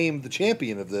became the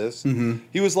champion of this.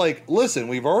 He was like, listen,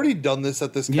 we've already done this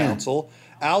at this council.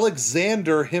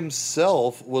 Alexander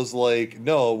himself was like,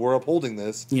 no, we're upholding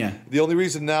this. Yeah. The only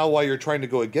reason now why you're trying to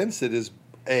go against it is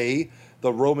A,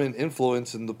 the Roman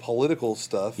influence and the political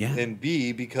stuff, and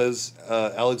B, because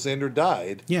Alexander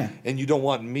died. Yeah. And you don't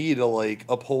want me to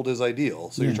uphold his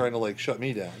ideal, so you're trying to shut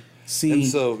me down. See, and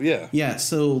so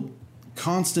so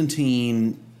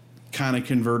Constantine kind of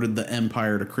converted the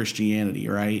empire to Christianity,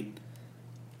 right?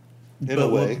 In a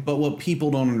way. But what people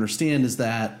don't understand is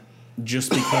that just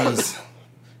because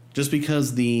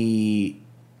the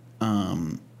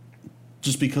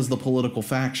just because the political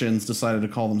factions decided to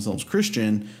call themselves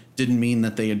Christian didn't mean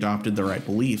that they adopted the right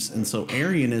beliefs. And so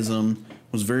Arianism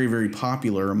was very, very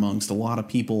popular amongst a lot of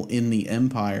people in the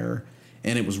empire,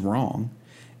 and it was wrong.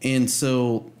 And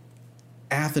so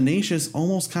Athanasius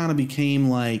almost kind of became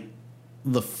like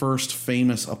the first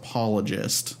famous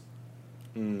apologist.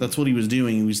 That's what he was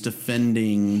doing. He was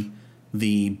defending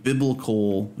the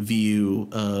biblical view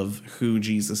of who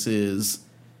Jesus is,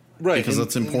 right? Because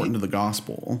that's important to the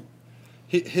gospel.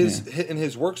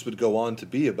 His works would go on to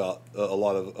be about a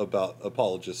lot of about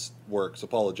apologist works,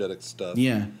 apologetic stuff.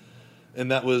 Yeah, and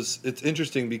it's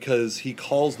interesting because he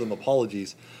calls them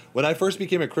apologies. When I first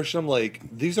became a Christian, I'm like,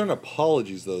 these aren't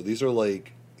apologies though; these are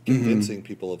like convincing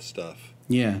people of stuff.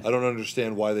 Yeah, I don't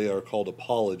understand why they are called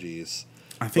apologies.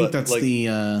 I think that's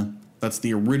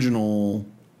the original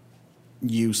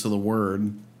use of the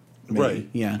word. Maybe. Right.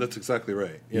 Yeah, that's exactly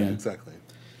right. Yeah, exactly.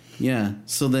 Yeah.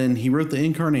 So then he wrote the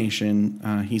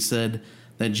Incarnation. He said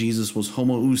that Jesus was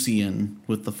homoousian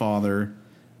with the Father,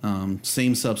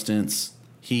 same substance.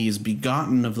 He's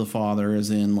begotten of the Father, as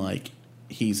in like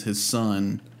he's his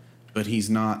son, but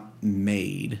he's not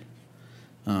made.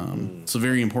 It's a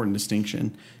very important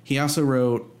distinction. He also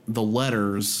wrote the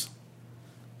letters,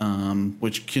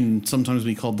 which can sometimes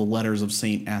be called the letters of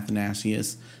Saint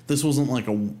Athanasius. This wasn't like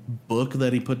a book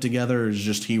that he put together. It's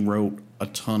just he wrote a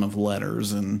ton of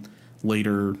letters, and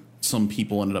later some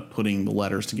people ended up putting the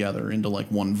letters together into like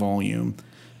one volume.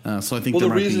 So I think there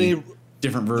might be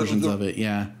different versions of it.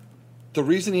 Yeah. The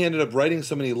reason he ended up writing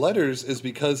so many letters is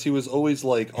because he was always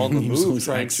like on the move,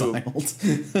 trying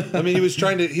to. I mean, he was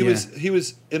trying to. He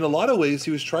was in a lot of ways.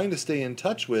 He was trying to stay in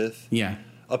touch with. Yeah.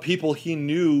 A people he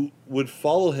knew would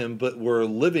follow him, but were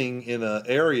living in an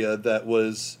area that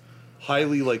was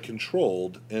highly like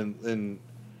controlled and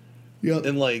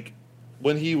like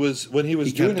when he was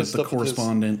doing his stuff, the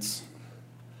correspondence.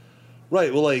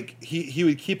 Right. Well, like he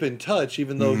would keep in touch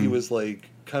even though he was like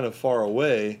kind of far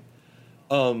away.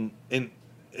 And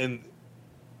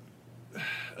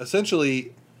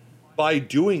essentially by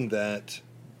doing that,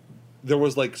 there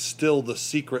was like still the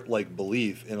secret like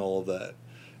belief in all of that.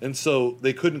 And so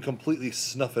they couldn't completely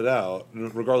snuff it out,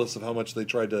 regardless of how much they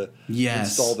tried to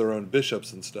install their own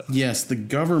bishops and stuff. Yes, the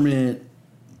government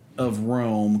of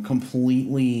Rome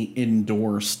completely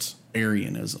endorsed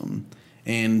Arianism.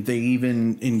 And they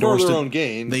even endorsed for their own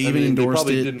gain. They even endorsed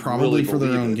it probably for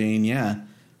their own gain, yeah.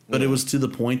 But it was to the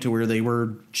point to where they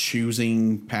were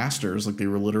choosing pastors. Like they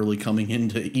were literally coming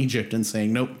into Egypt and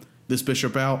saying, nope, this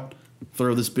bishop out,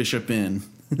 throw this bishop in.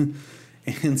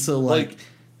 And so like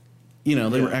you know,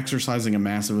 they were exercising a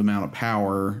massive amount of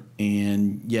power,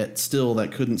 and yet still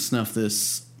that couldn't snuff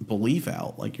this belief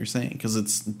out, like you're saying, because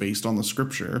it's based on the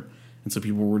scripture. And so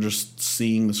people were just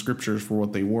seeing the scriptures for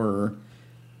what they were.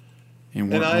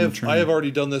 And I have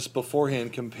already done this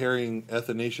beforehand, comparing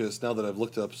Athanasius. Now that I've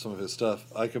looked up some of his stuff,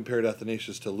 I compared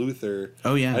Athanasius to Luther.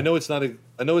 Oh yeah, I know it's not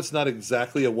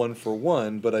exactly a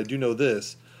 1-for-1, but I do know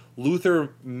this: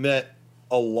 Luther met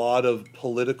a lot of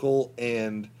political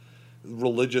and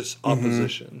religious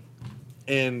opposition,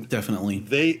 and definitely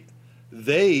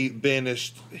they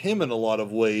banished him in a lot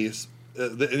of ways.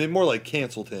 They more like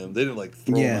canceled him. They didn't like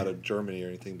throw him out of Germany or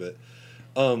anything, but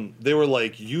they were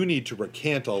like, you need to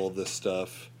recant all of this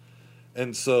stuff.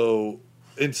 And so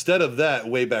instead of that,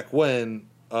 way back when,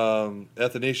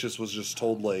 Athanasius was just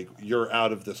told like, you're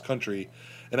out of this country.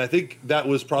 And I think that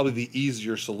was probably the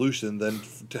easier solution than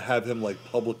to have him like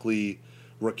publicly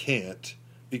recant,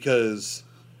 because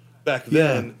back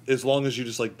then, as long as you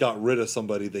just like got rid of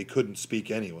somebody, they couldn't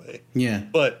speak anyway. Yeah.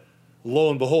 But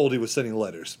lo and behold, he was sending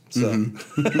letters. So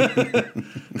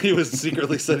he was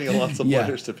secretly sending lots of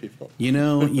letters to people. You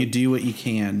know, you do what you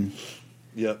can.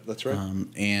 Yeah, that's right.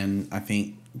 And I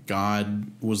think God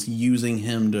was using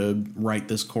him to write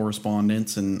this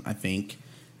correspondence, and I think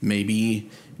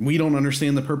maybe we don't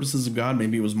understand the purposes of God.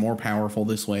 Maybe it was more powerful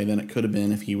this way than it could have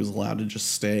been if he was allowed to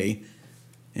just stay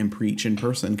and preach in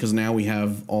person, because now we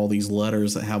have all these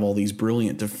letters that have all these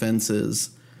brilliant defenses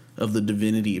of the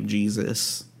divinity of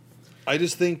Jesus. I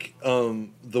just think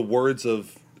the words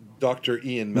of Dr.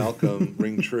 Ian Malcolm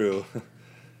ring true.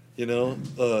 You know,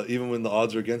 even when the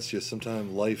odds are against you,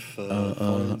 sometimes life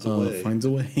finds a way. Finds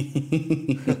a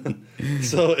way.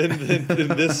 So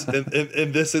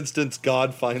in this instance,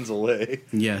 God finds a way.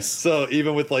 Yes. So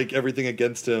even with like everything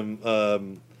against him,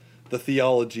 the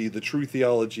theology, the true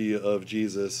theology of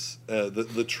Jesus,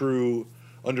 the true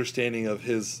understanding of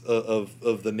his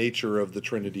of the nature of the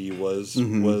Trinity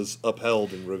was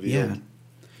upheld and revealed.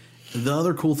 Yeah. The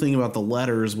other cool thing about the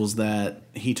letters was that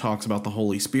he talks about the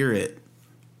Holy Spirit.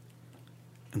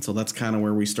 And so that's kind of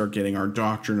where we start getting our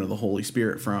doctrine of the Holy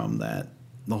Spirit from, that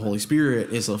the Holy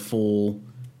Spirit is a full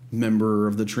member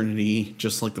of the Trinity,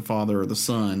 just like the Father or the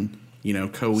Son. You know,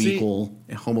 co-equal,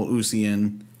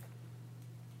 homoousian.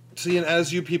 See, and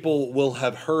as you people will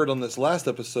have heard on this last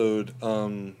episode,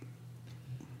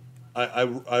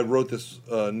 I wrote this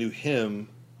new hymn,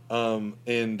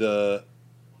 and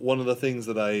one of the things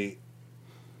that I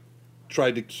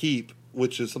tried to keep,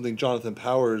 which is something Jonathan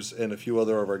Powers and a few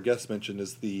other of our guests mentioned,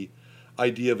 is the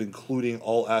idea of including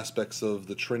all aspects of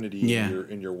the Trinity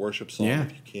in your worship song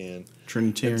if you can.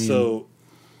 Trinitarian.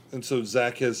 And so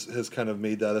Zach has kind of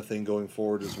made that a thing going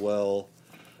forward as well.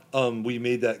 We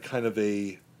made that kind of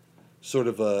a sort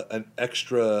of an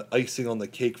extra icing on the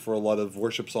cake for a lot of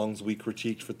worship songs we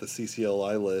critiqued with the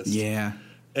CCLI list. Yeah.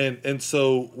 And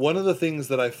so one of the things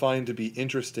that I find to be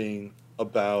interesting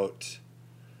about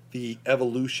the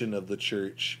evolution of the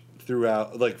church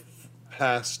throughout, like,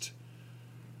 past,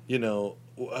 you know,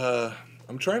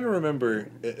 I'm trying to remember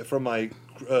from my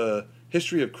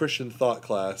history of Christian thought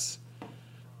class,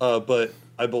 but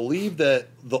I believe that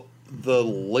the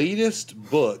latest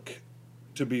book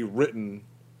to be written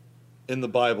in the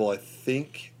Bible, I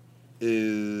think,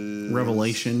 is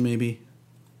Revelation, maybe?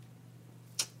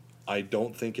 I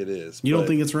don't think it is. You don't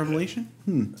think it's Revelation?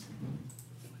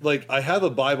 Like, I have a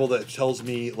Bible that tells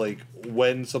me, like,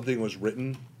 when something was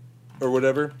written or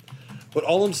whatever. But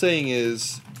all I'm saying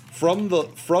is, from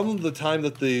the time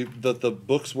that the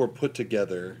books were put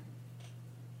together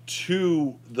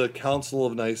to the Council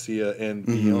of Nicaea and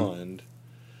beyond,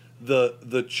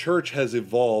 the church has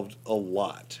evolved a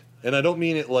lot. And I don't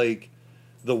mean it like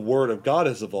the Word of God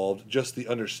has evolved, just the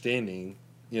understanding,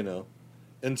 you know.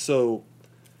 And so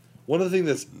one of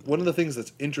the things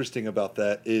that's interesting about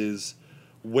that is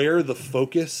where the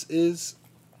focus is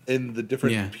in the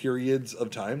different periods of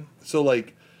time. So,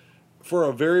 like, for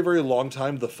a very, very long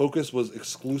time, the focus was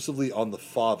exclusively on the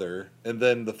Father, and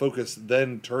then the focus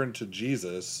then turned to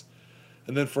Jesus.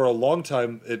 And then for a long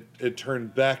time, it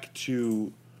turned back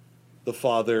to the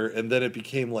Father, and then it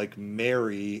became like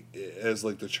Mary as,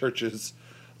 like, the churches,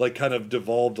 like, kind of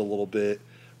devolved a little bit.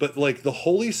 But, like, the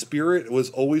Holy Spirit was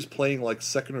always playing, like,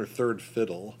 second or third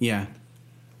fiddle. Yeah.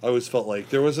 I always felt like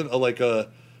there wasn't a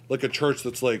church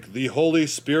that's like, the Holy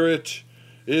Spirit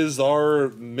is our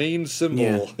main symbol.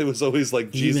 Yeah. It was always like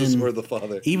Jesus or the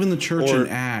Father. Even the church in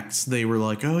Acts, they were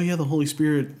like, oh yeah, the Holy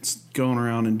Spirit's going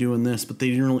around and doing this, but they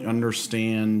didn't really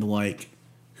understand, like,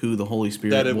 who the Holy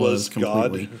Spirit was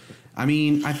completely. God. I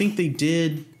mean, I think they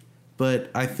did,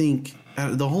 but I think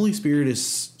the Holy Spirit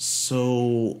is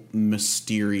so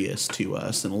mysterious to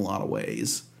us in a lot of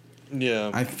ways. Yeah.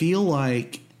 I feel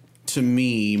like, to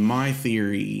me, my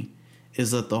theory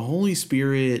is that the Holy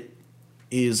Spirit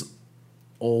is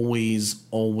always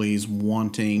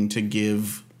wanting to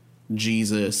give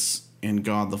Jesus and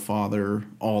God the Father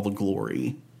all the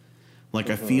glory. Like,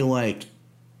 I feel like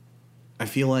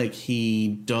he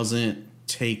doesn't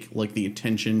take, like, the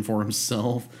attention for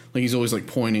himself. Like, he's always, like,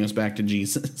 pointing us back to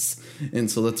Jesus.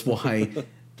 And so that's why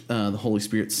the Holy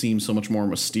Spirit seems so much more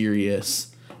mysterious.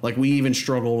 Like, we even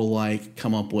struggle to, like,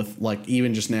 come up with, like,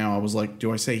 even just now I was like,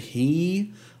 do I say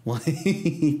he? Like,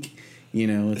 you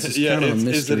know, it's just kind of a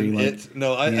mystery. Is it an like, it?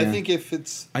 No, I think if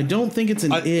it's... I don't think it's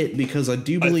an it, because I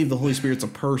do believe the Holy Spirit's a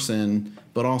person,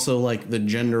 but also, like, the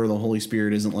gender of the Holy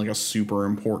Spirit isn't, like, a super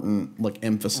important, like,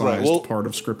 emphasized part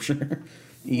of Scripture.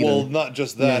 Well, not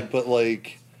just that, but,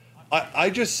 like,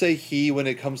 I just say he when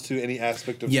it comes to any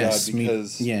aspect of God,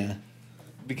 because...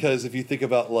 Because if you think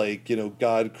about, like, you know,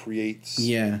 God creates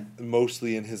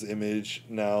mostly in his image.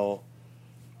 Now,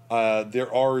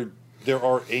 there are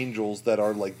angels that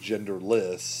are, like,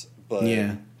 genderless,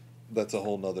 but that's a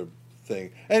whole nother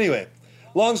thing. Anyway,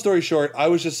 long story short, I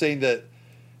was just saying that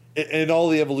in all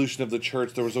the evolution of the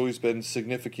church, there was always been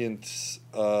significant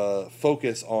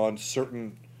focus on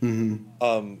certain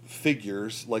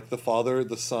figures, like the Father,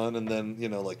 the Son, and then, you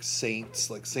know, like saints,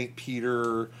 like Saint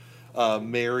Peter,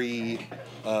 Mary,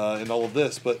 and all of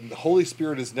this. But the Holy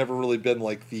Spirit has never really been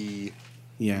like the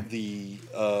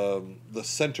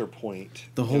center point.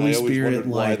 The Holy Spirit,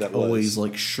 like, always,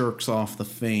 like, shirks off the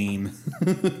fame.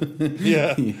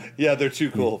 yeah, they're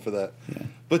too cool for that. Yeah.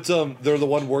 But they're the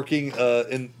one working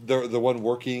they're the one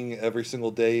working every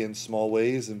single day in small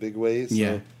ways and big ways. So.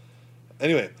 Yeah.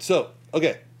 Anyway, so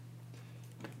okay,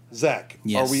 Zach,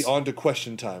 yes. Are we on to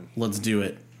question time? Let's do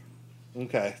it.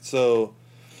 Okay, so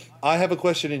I have a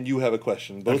question and you have a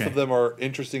question. Both of them are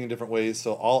interesting in different ways,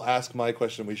 so I'll ask my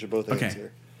question. We should both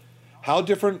answer. How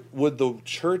different would the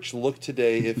church look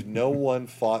today if no one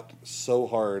fought so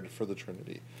hard for the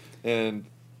Trinity? And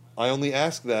I only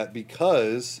ask that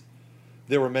because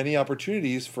there were many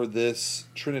opportunities for this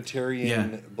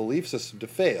Trinitarian belief system to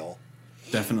fail.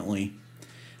 Definitely.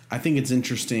 I think it's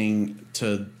interesting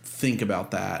to think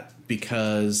about that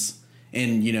because,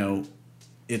 and you know,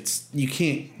 it's you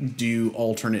can't do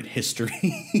alternate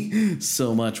history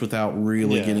so much without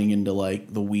really getting into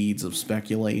like the weeds of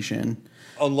speculation.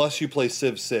 Unless you play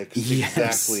Civ 6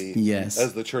 exactly yes.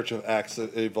 as the Church of Acts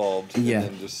evolved, and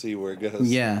then just see where it goes.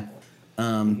 Yeah.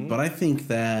 But I think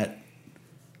that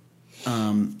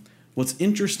what's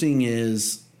interesting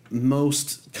is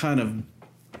most kind of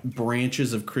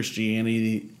branches of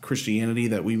Christianity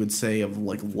that we would say have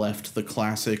like left the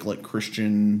classic like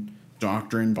Christian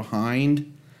doctrine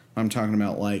behind. I'm talking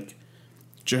about like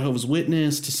Jehovah's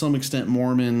Witness, to some extent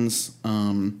Mormons.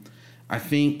 I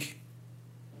think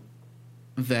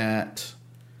that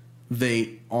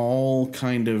they all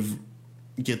kind of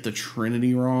get the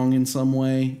Trinity wrong in some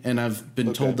way. And I've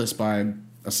been told this by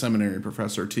a seminary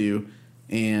professor too.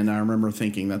 And I remember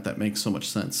thinking that that makes so much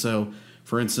sense. So,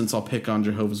 for instance, I'll pick on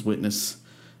Jehovah's Witness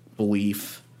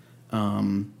belief.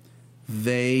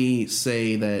 They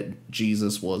say that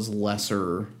Jesus was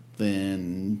lesser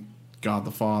than God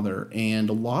the Father. And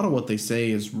a lot of what they say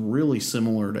is really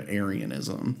similar to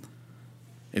Arianism.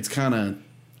 It's kind of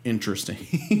interesting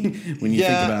when you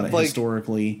think about it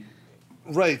historically.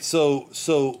 Right. So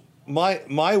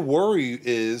my worry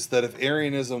is that if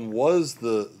Arianism was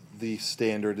the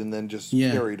standard and then just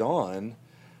carried on,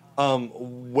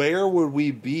 where would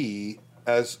we be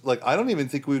as like I don't even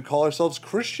think we would call ourselves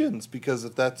Christians, because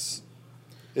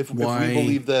if we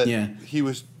believe that he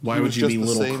was why he would was you just be the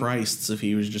little same, Christs if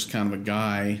he was just kind of a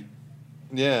guy?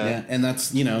 Yeah, and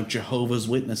that's, you know, Jehovah's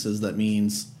Witnesses. That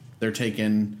means they're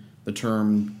taking the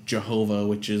term Jehovah,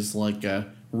 which is like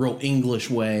a real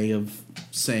English way of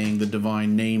saying the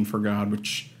divine name for God,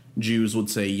 which Jews would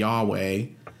say Yahweh.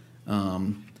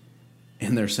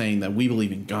 And they're saying that we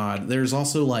believe in God. There's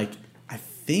also like, I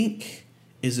think,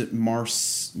 is it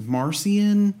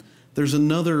Marcion? There's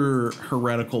another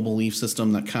heretical belief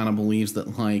system that kind of believes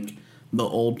that like the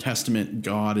Old Testament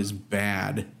God is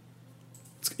bad.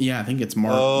 I think it's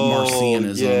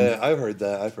Marcionism. Yeah, I've heard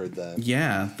that.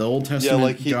 Yeah, the Old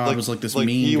Testament God was like this mean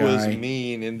guy. He was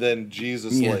mean, and then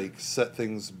Jesus like set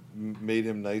things, made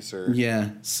him nicer. Yeah,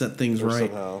 set things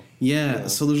right. Somehow. Yeah,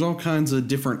 so there's all kinds of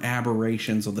different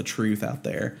aberrations of the truth out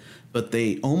there. But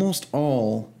they almost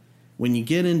all, when you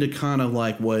get into kind of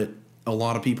like what a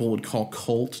lot of people would call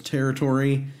cult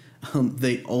territory,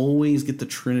 they always get the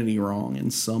Trinity wrong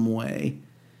in some way.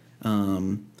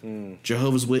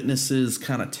 Jehovah's Witnesses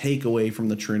kind of take away from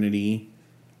the Trinity,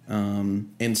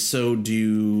 and so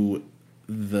does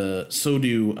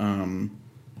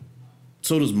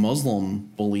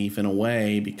Muslim belief in a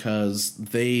way, because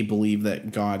they believe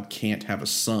that God can't have a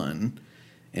son,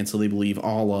 and so they believe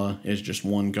Allah is just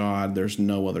one God. There's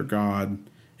no other God,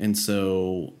 and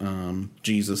so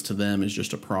Jesus to them is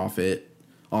just a prophet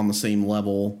on the same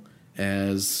level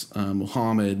as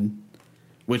Muhammad.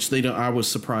 Which they don't. I was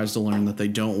surprised to learn that they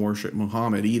don't worship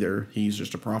Muhammad either. He's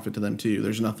just a prophet to them too.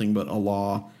 There's nothing but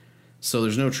Allah, so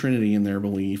there's no Trinity in their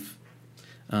belief.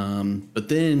 But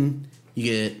then you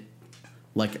get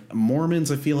like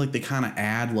Mormons. I feel like they kind of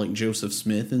add like Joseph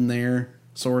Smith in there,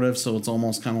 sort of. So it's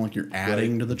almost kind of like you're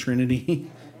adding to the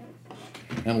Trinity.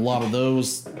 And a lot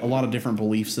of different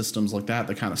belief systems like that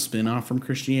kind of spin off from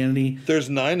Christianity. There's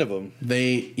 9 of them.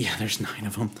 There's 9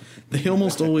 of them. They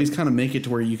almost always kind of make it to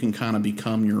where you can kind of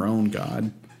become your own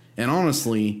God. And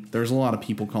honestly, there's a lot of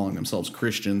people calling themselves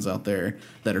Christians out there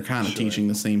that are kind of teaching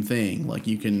the same thing. Like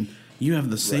you have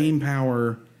the same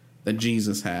power that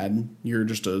Jesus had. You're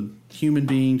just a human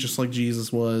being just like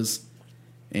Jesus was.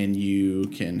 And you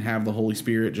can have the Holy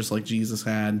Spirit just like Jesus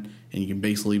had. And you can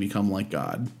basically become like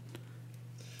God.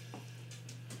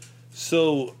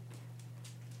 So,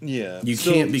 yeah. You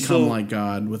can't become like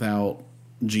God without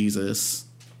Jesus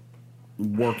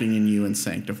working in you and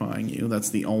sanctifying you.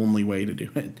 That's the only way to do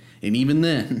it. And even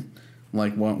then,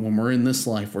 like when we're in this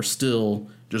life, we're still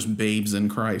just babes in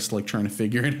Christ, like trying to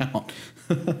figure it out.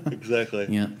 Exactly.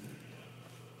 Yeah.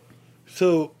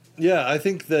 So, yeah, I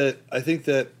think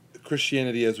that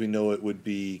Christianity as we know it would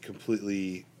be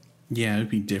completely... Yeah, it would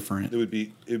be different. It would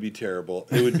be terrible.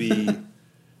 It would be...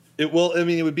 It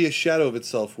would be a shadow of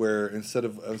itself, where instead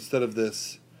of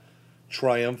this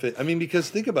triumphant,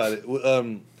 because think about it.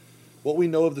 What we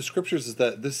know of the scriptures is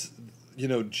that this,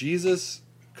 Jesus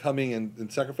coming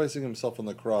and sacrificing himself on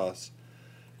the cross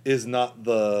is not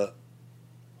the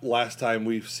last time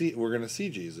we're going to see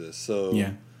Jesus. So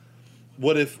yeah.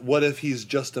 What if he's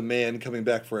just a man coming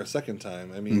back for a second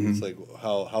time? It's like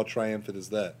how triumphant is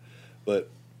that? But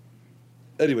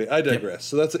anyway, I digress. Yep.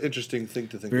 So that's an interesting thing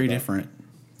to think about. Very different.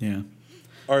 Yeah.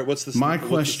 All right, what's the My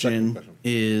question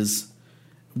is,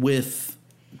 with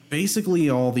basically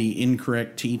all the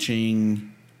incorrect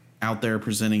teaching out there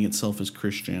presenting itself as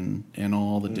Christian and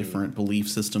all the different belief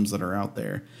systems that are out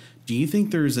there. Do you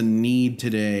think there's a need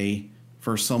today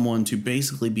for someone to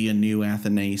basically be a new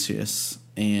Athanasius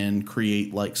and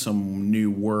create like some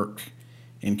new work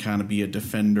and kind of be a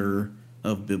defender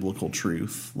of biblical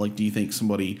truth? Like, do you think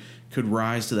somebody could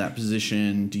rise to that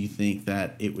position? Do you think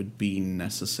that it would be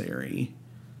necessary?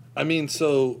 I mean,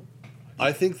 so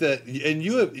I think that, and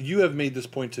you have made this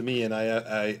point to me, and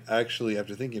I actually,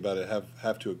 after thinking about it,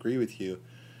 have to agree with you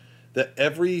that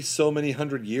every so many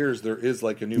hundred years there is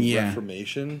like a new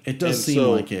Reformation. It does seem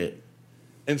like it.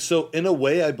 And so, in a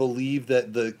way, I believe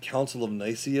that the Council of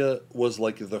Nicaea was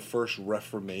like the first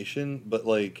Reformation, but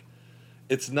like,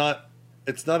 it's not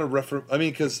a I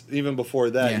mean, because even before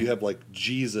that, you have like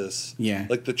Jesus. Yeah.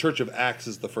 Like the Church of Acts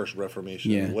is the first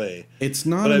Reformation in a way. It's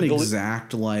not an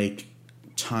exact like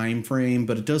time frame,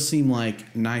 but it does seem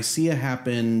like Nicaea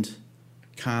happened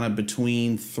kind of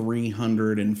between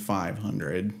 300 and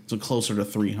 500, so closer to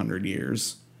 300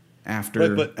 years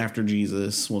after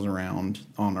Jesus was around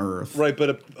on Earth. Right,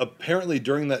 but apparently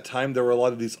during that time there were a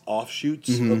lot of these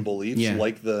offshoots of beliefs,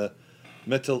 like the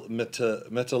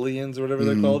Metalians or whatever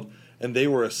they're called, and they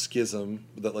were a schism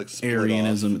that like split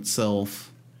Arianism off.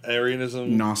 itself.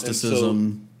 Arianism,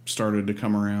 Gnosticism started to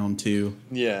come around too.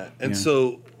 Yeah, and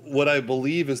so what I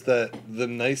believe is that the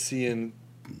Nicene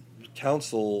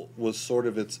Council was sort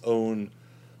of its own,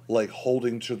 like,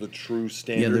 holding to the true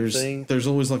standard thing. There's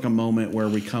always like a moment where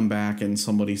we come back and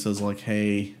somebody says like,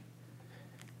 "Hey,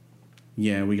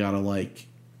 we gotta like,"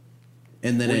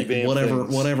 and then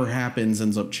whatever happens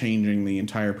ends up changing the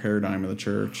entire paradigm of the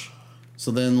church. So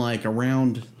then like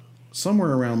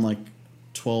somewhere around like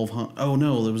 1200. Oh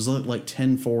no, it was like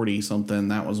 1040 something.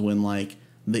 That was when like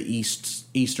the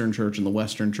Eastern Church and the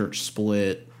Western Church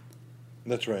split.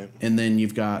 That's right. And then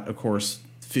you've got, of course,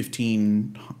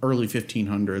 early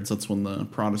 1500s. That's when the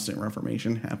Protestant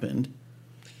Reformation happened.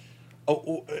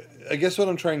 Oh, I guess what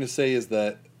I'm trying to say is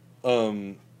that,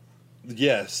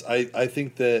 yes, I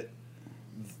think that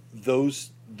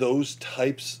those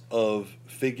types of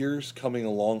figures coming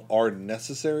along are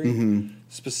necessary,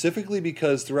 specifically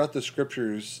because throughout the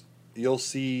scriptures you'll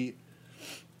see,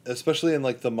 especially in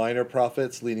like the minor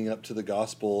prophets leading up to the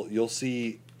gospel, you'll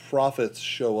see prophets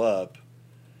show up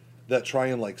that try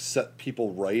and like set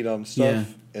people right on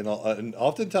stuff, and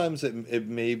oftentimes it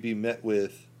may be met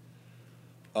with,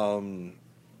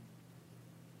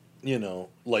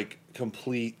 like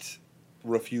complete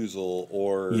refusal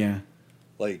or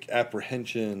like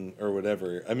apprehension or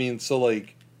whatever. I mean, so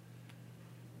like,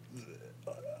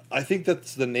 I think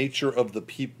that's the nature of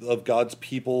of God's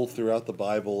people throughout the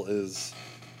Bible is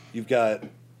you've got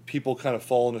people kind of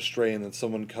falling astray, and then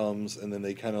someone comes, and then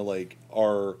they kind of like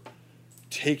are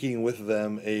taking with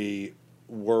them a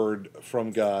word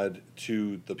from God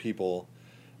to the people.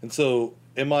 And so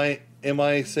am I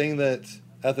saying that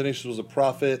Athanasius was a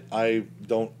prophet? I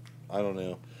don't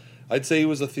know. I'd say he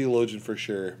was a theologian for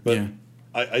sure, but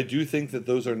I do think that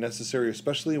those are necessary,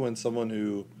 especially when someone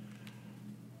who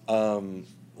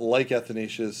like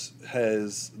Athanasius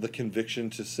has the conviction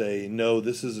to say, no,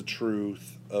 this is a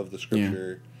truth of the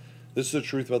scripture. This is a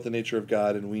truth about the nature of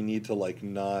God, and we need to like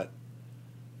not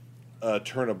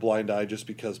turn a blind eye just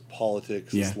because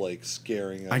politics is like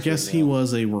scaring us. I guess he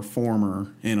was a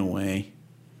reformer in a way.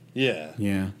 Yeah.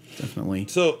 Yeah, definitely.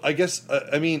 So I guess,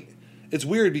 I mean, it's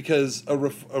weird because a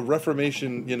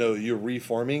Reformation, you're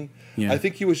reforming. Yeah. I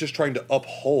think he was just trying to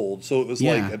uphold. So it was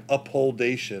like an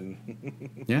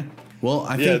upholdation. Yeah. Well,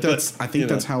 I think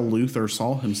that's how Luther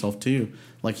saw himself too.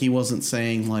 Like he wasn't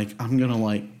saying like, I'm going to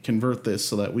like convert this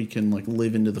so that we can like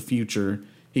live into the future.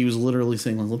 He was literally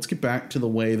saying, like, let's get back to the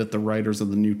way that the writers of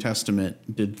the New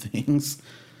Testament did things.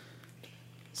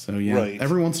 So,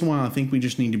 every once in a while, I think we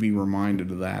just need to be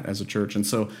reminded of that as a church. And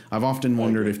so I've often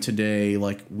wondered if today,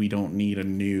 like, we don't need a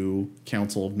new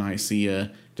Council of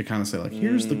Nicaea to kind of say, like,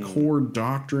 here's the core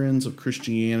doctrines of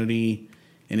Christianity.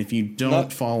 And if you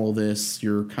don't follow this,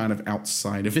 you're kind of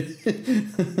outside of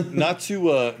it. not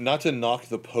to knock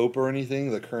the Pope or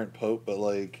anything, the current Pope, but,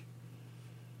 like,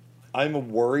 I'm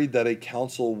worried that a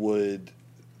council would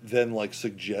then like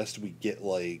suggest we get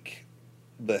like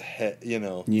the head,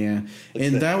 like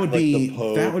and that would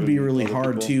be really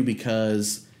hard too,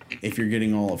 because if you're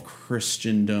getting all of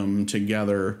Christendom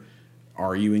together,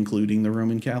 are you including the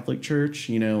Roman Catholic Church?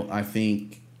 I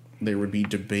think there would be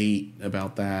debate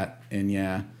about that,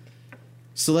 and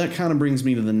so that kind of brings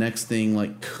me to the next thing,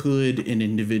 like, could an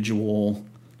individual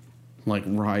like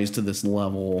rise to this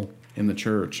level in the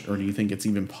church, or do you think it's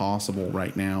even possible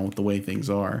right now with the way things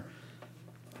are?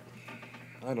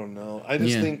 I don't know. I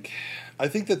just think I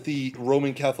think that the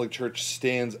Roman Catholic Church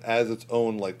stands as its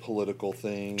own like political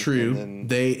thing. True. And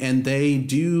then, they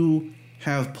do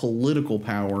have political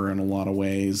power in a lot of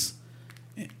ways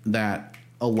that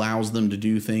allows them to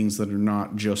do things that are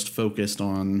not just focused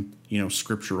on,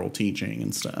 scriptural teaching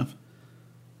and stuff.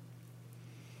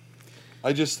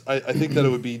 I think that it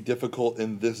would be difficult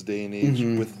in this day and age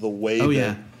with the way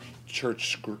that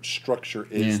church structure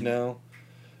is now.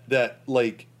 That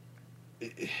like,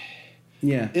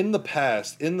 in the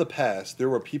past, there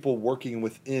were people working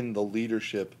within the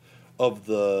leadership of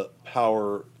the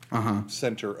power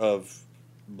center of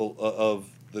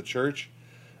the church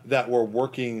that were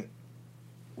working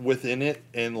within it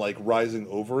and like rising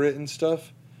over it and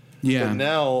stuff. Yeah. But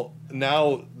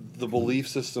now the belief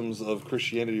systems of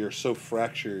Christianity are so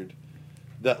fractured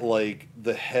that like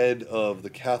the head of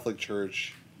the Catholic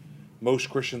Church,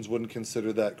 most Christians wouldn't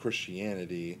consider that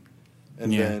Christianity.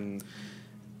 And then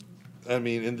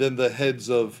the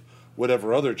heads of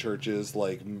whatever other churches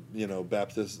like,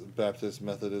 Baptist,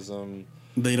 Methodism,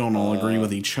 they don't all agree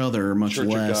with each other, much Church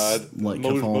less of God. like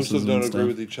most of them don't agree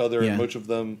with each other, Yeah. and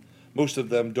most of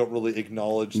them don't really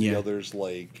acknowledge the others'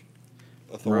 like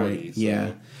authority. Right.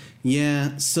 So.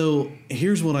 Yeah. So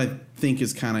here's what I think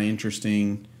is kind of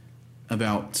interesting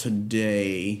about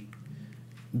today.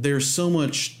 There's so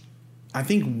much. I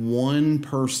think one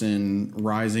person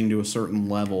rising to a certain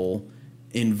level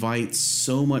invites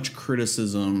so much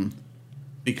criticism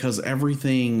because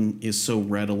everything is so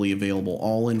readily available.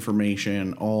 All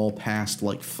information, all past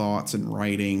like thoughts and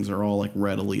writings are all like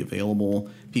readily available.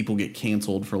 People get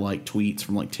canceled for like tweets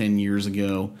from like 10 years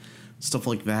ago, stuff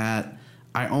like that.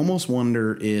 I almost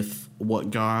wonder if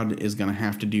what God is going to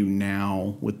have to do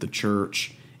now with the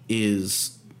church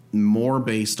is more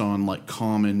based on like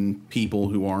common people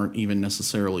who aren't even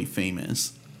necessarily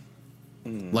famous.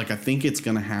 Like, I think it's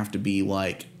going to have to be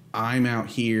like, I'm out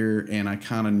here and I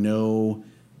kind of know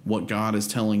what God is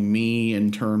telling me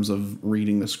in terms of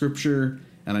reading the scripture.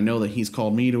 And I know that he's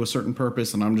called me to a certain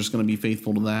purpose and I'm just going to be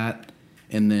faithful to that.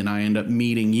 And then I end up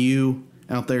meeting you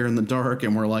out there in the dark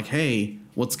and we're like, hey,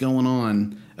 what's going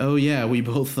on? Oh yeah, we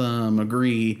both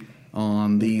agree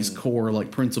on these core like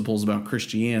principles about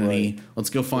Christianity. Right. Let's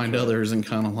go find others and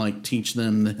kind of like teach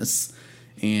them this.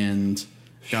 And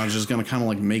God's just going to kind of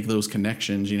like make those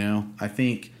connections, I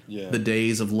think the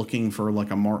days of looking for like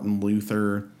a Martin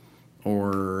Luther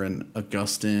or an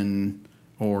Augustine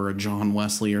or a John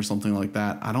Wesley or something like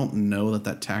that, I don't know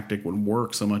that tactic would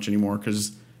work so much anymore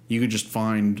because you could just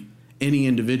find any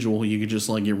individual, you could just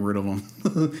like get rid of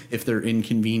them if they're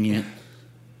inconvenient.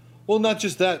 Well, not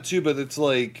just that too, but it's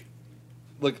like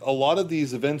a lot of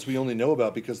these events we only know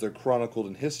about because they're chronicled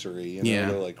in history.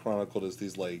 They're like chronicled as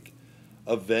these like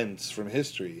events from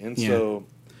history, and so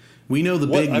we know the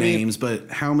big names, but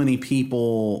how many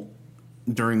people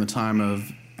during the time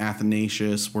of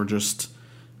Athanasius were just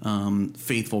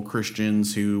faithful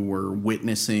Christians who were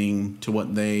witnessing to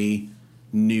what they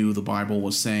knew the Bible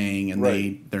was saying, and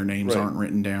their names aren't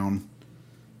written down.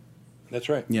 That's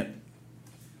right. Yep.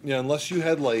 Yeah, unless you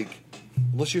had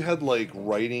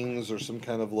writings or some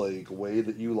kind of like way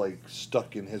that you like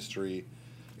stuck in history,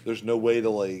 there's no way to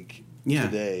like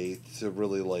today to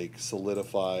really like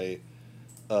solidify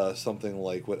something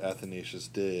like what Athanasius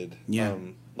did. Yeah.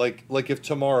 Like if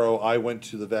tomorrow I went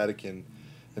to the Vatican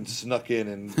and snuck in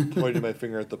and pointed my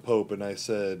finger at the Pope and I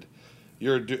said,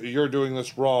 "You're doing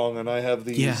this wrong," and I have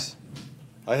these,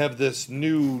 I have this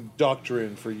new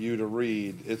doctrine for you to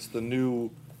read. It's the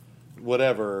new,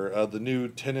 whatever, the new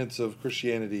tenets of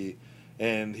Christianity,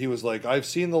 and he was like, "I've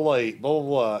seen the light," blah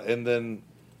blah blah, and then,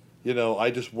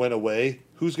 I just went away.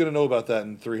 Who's going to know about that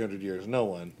in 300 years? No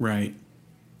one. Right.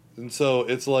 And so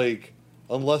it's like,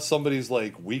 unless somebody's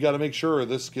like, we got to make sure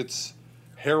this gets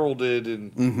heralded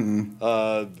and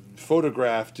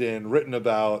photographed and written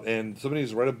about, and somebody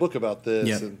needs to write a book about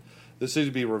this, and this needs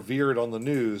to be revered on the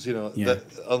news. That,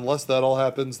 unless that all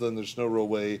happens, then there's no real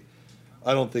way,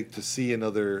 I don't think, to see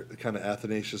another kind of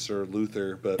Athanasius or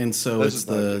Luther. But so it's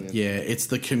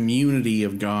the community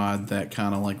of God that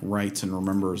kind of like writes and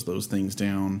remembers those things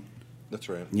down. That's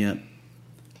right. Yep.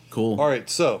 Cool. All right,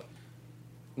 so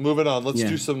moving on. Let's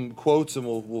do some quotes and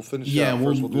we'll finish. Yeah,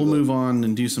 we'll move on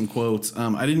and do some quotes.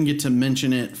 I didn't get to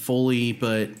mention it fully,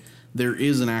 but there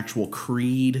is an actual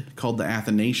creed called the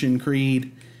Athanasian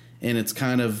Creed, and it's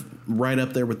kind of right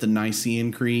up there with the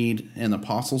Nicene Creed and the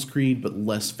Apostles' Creed, but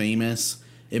less famous.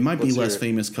 It might be less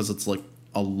famous because it's like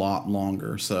a lot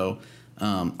longer. So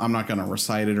I'm not going to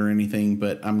recite it or anything,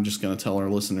 but I'm just going to tell our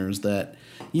listeners that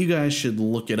you guys should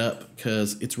look it up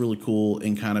because it's really cool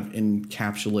and kind of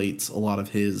encapsulates a lot of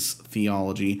his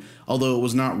theology. Although it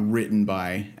was not written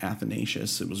by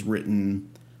Athanasius, it was written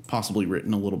possibly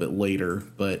written a little bit later,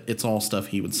 but it's all stuff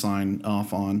he would sign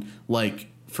off on. Like,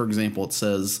 for example, it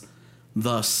says,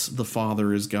 "Thus the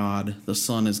Father is God, the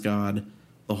Son is God,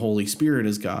 the Holy Spirit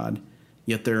is God.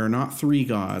 Yet there are not three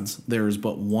gods, there is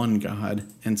but one God."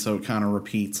 And so it kind of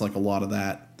repeats like a lot of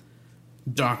that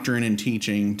doctrine and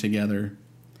teaching together.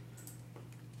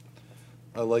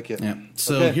 I like it. Yeah.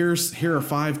 So Okay. here are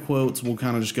 5 quotes. We'll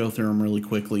kind of just go through them really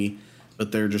quickly,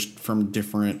 but they're just from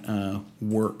different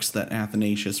works that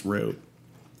Athanasius wrote.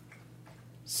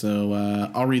 So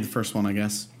I'll read the first one, I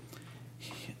guess.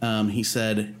 He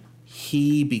said,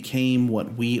 "He became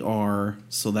what we are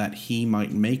so that he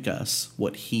might make us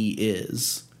what he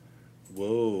is."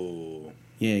 Whoa.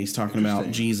 Yeah, he's talking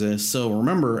about Jesus. So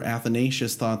remember,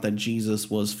 Athanasius thought that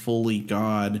Jesus was fully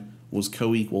God, was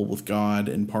co-equal with God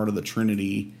and part of the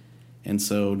Trinity. And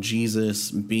so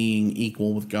Jesus, being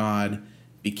equal with God,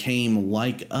 became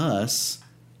like us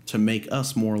to make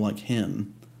us more like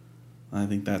him. I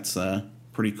think that's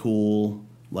pretty cool.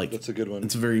 Like, That's a good one.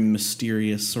 It's a very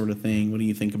mysterious sort of thing. What do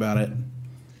you think about it?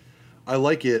 I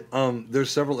like it. There's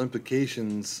several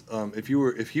implications. If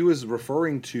he was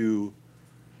referring to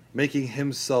making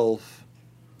himself,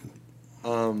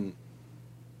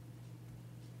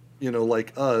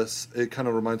 like us, it kind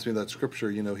of reminds me of that scripture.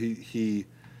 He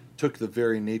took the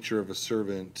very nature of a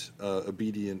servant,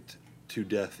 obedient to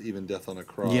death, even death on a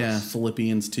cross. Yeah,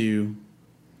 Philippians 2.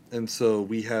 And so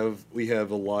we have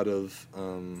a lot of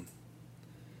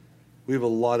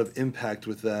impact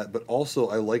with that, but also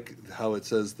I like how it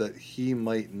says that he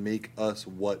might make us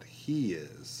what he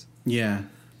is. Yeah.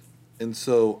 And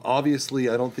so obviously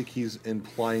I don't think he's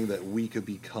implying that we could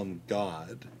become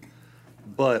God,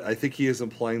 but I think he is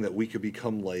implying that we could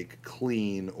become like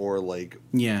clean or like,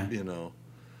 Yeah.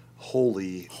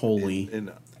 holy.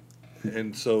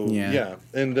 And so, Yeah. yeah.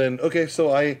 And then, okay, so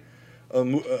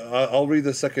I'll read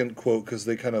the second quote because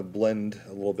they kind of blend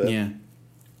a little bit. Yeah.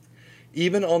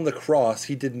 "Even on the cross,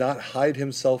 he did not hide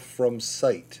himself from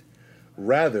sight.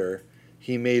 Rather,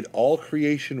 he made all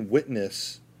creation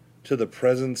witness to the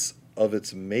presence of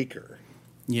its maker."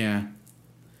 Yeah.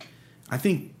 I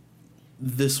think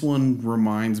this one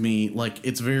reminds me, like,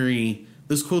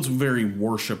 this quote's very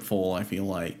worshipful, I feel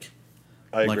like.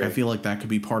 I agree. Like, I feel like that could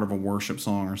be part of a worship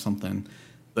song or something.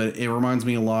 But it reminds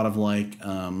me a lot of, like,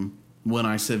 when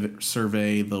I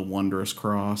survey the wondrous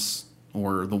cross,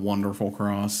 or the wonderful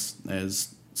cross,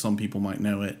 as some people might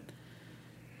know it.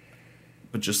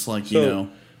 But just like,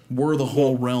 were the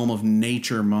whole realm of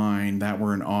nature mine, that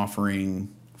were an offering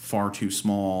far too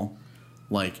small.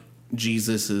 Like,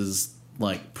 Jesus is,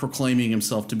 like, proclaiming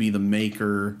himself to be the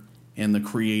maker and the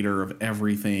creator of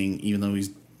everything, even though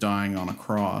he's dying on a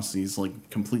cross. He's, like,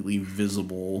 completely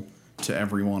visible to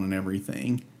everyone and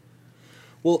everything.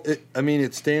 Well,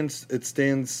 it stands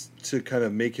to kind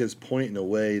of make his point in a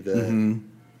way that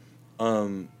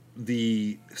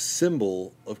the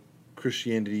symbol of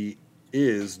Christianity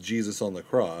is Jesus on the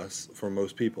cross for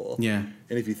most people. Yeah.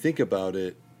 And if you think about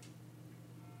it,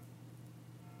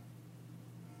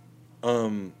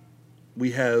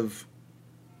 we have...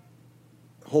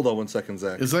 Hold on one second,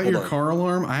 Zach. Is that Hold your on. car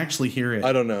alarm? I actually hear it.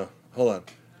 I don't know. Hold on.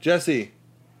 Jesse,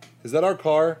 is that our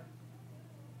car?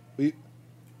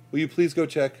 Will you please go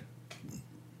check?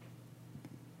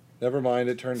 Never mind,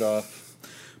 it turned off.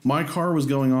 My car was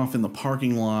going off in the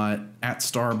parking lot at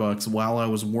Starbucks while I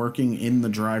was working in the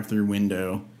drive-thru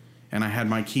window, and I had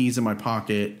my keys in my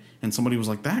pocket, and somebody was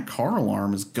like, "That car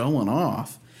alarm is going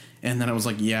off." And then I was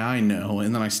like, "Yeah, I know."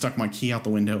 And then I stuck my key out the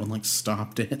window and, like,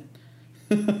 stopped it.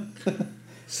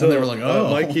 So and they were like, "Oh,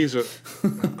 my keys are..."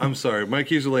 I'm sorry, my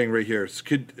keys are laying right here.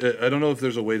 I don't know if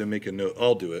there's a way to make a note.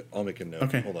 I'll do it. I'll make a note.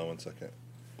 Okay. Hold on one second.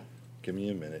 Give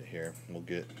me a minute here. We'll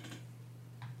get...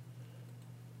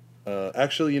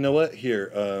 actually, you know what?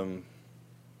 Here,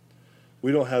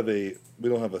 we don't have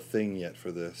a thing yet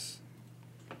for this.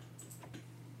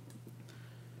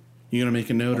 You gonna make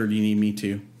a note, or do you need me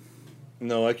to?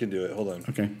 No, I can do it. Hold on.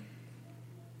 Okay.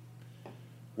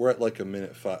 We're at like a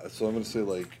minute 5, so I'm gonna say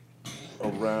like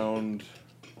around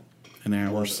An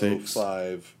hour 6.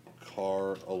 1:05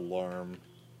 car alarm.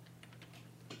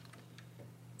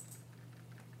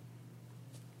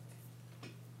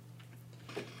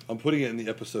 I'm putting it in the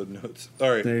episode notes.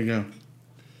 All right. There you go.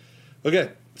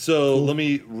 Okay. So let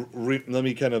me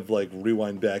kind of like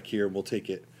rewind back here, and we'll take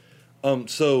it.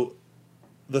 So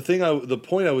the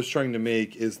point I was trying to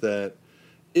make is that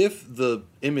if the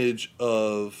image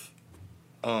of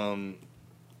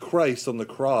Christ on the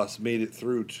cross made it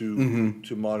through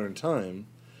to modern time,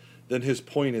 then his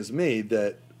point is made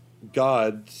that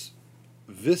God's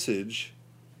visage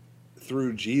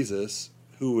through Jesus,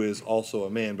 who is also a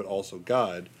man but also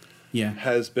God, Yeah.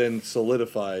 has been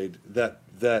solidified. That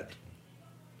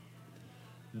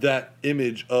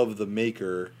image of the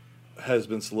Maker has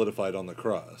been solidified on the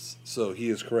cross. So he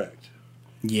is correct.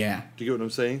 Yeah. Do you get what I'm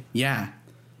saying? Yeah.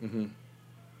 Mm-hmm.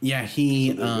 Yeah,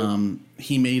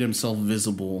 he made himself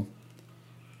visible.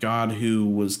 God, who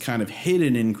was kind of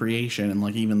hidden in creation, and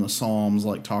like even the Psalms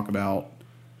like talk about,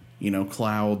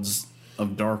 clouds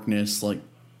of darkness like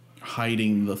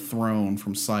hiding the throne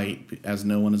from sight, as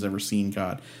no one has ever seen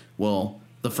God. Well,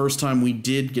 the first time we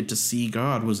did get to see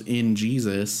God was in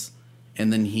Jesus,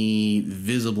 and then he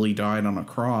visibly died on a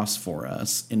cross for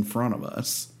us in front of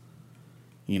us.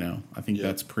 I think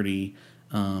that's pretty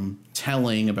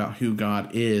telling about who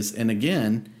God is. And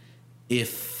again,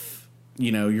 if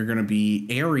you're going to be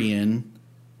Arian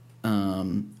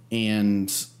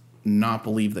and not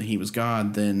believe that he was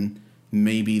God, then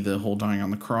maybe the whole dying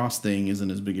on the cross thing isn't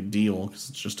as big a deal because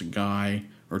it's just a guy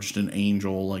or just an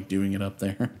angel like doing it up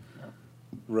there.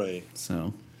 Right.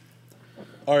 So.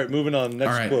 All right, moving on.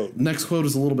 Next quote. Next quote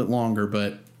is a little bit longer,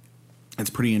 but it's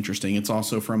pretty interesting. It's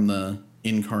also from the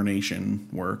Incarnation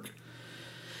work.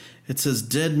 It says,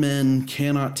 "Dead men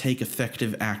cannot take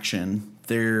effective action.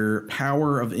 Their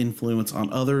power of influence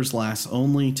on others lasts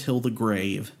only till the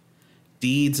grave.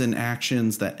 Deeds and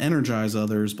actions that energize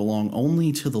others belong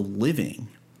only to the living.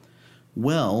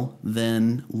 Well,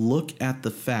 then, look at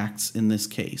the facts in this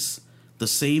case. The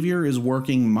Savior is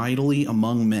working mightily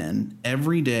among men.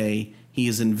 Every day, he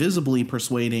is invisibly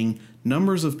persuading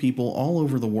numbers of people all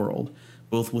over the world,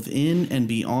 both within and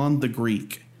beyond the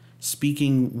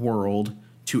Greek-speaking world,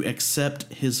 to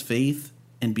accept his faith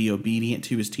and be obedient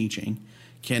to his teaching.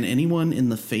 Can anyone in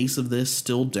the face of this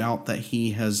still doubt that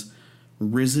he has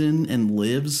risen and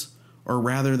lives, or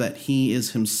rather that he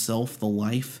is himself the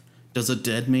life? Does a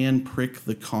dead man prick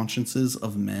the consciences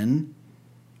of men?"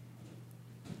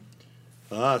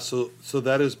 So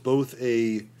that is both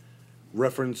a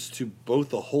reference to both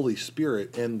the Holy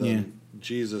Spirit and the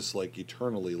Jesus like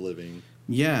eternally living.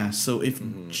 Yeah, so if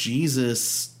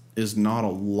Jesus is not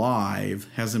alive,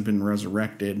 hasn't been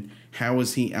resurrected, how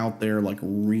is he out there like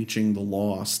reaching the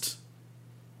lost?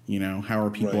 How are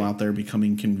people out there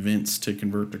becoming convinced to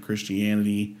convert to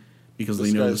Christianity because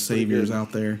they know the Savior's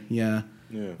out there? Yeah.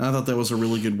 I thought that was a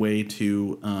really good way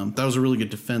to, that was a really good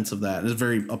defense of that. It's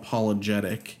very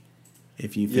apologetic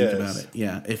if you think about it.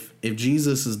 Yeah. If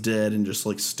Jesus is dead and just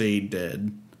like stayed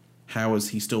dead, how is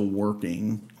he still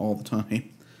working all the time?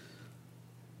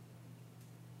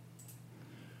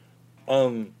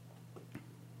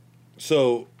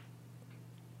 So,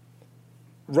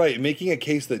 right, making a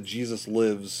case that Jesus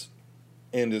lives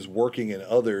and is working in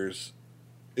others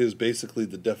is basically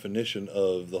the definition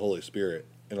of the Holy Spirit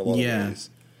in a lot of ways.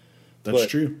 That's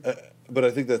true. But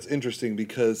I think that's interesting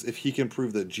because if he can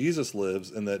prove that Jesus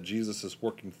lives and that Jesus is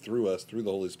working through us through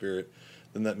the Holy Spirit,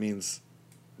 then that means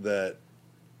that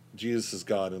Jesus is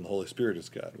God and the Holy Spirit is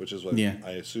God, which is what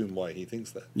I assume why he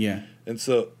thinks that. Yeah. And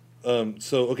so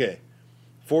okay.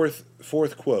 Fourth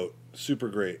quote, super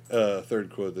great. Third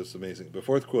quote, this is amazing. But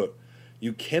fourth quote,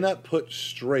 "You cannot put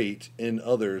straight in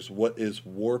others what is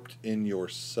warped in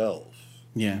yourself."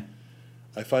 Yeah.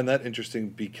 I find that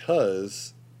interesting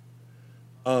because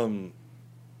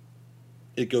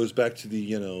it goes back to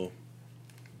the,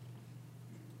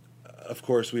 of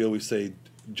course we always say,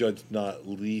 "Judge not,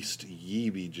 lest ye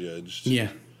be judged."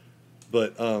 Yeah.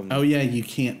 But you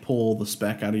can't pull the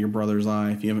speck out of your brother's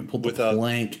eye if you haven't pulled the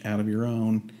plank out of your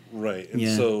own. Right. And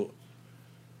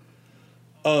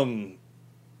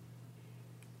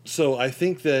so I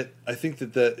think that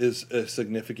is a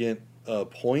significant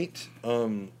point.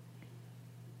 And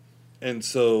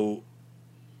so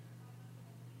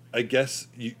I guess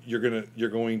you're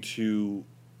going to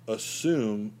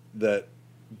assume that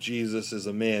Jesus is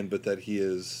a man, but that he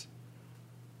is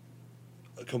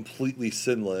completely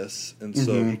sinless, and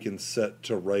so he can set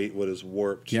to right what is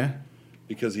warped. Yeah,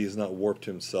 because he is not warped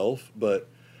himself. But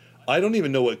I don't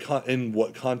even know in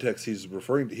what context he's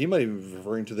referring to. He might even be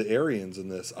referring to the Arians in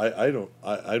this.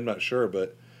 I'm not sure,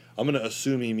 but I'm going to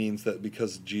assume he means that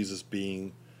because Jesus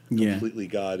being completely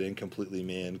God and completely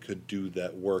man could do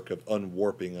that work of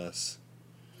unwarping us.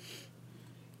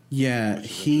 Yeah,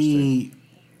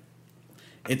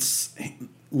 it's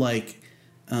like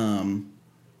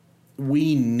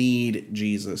we need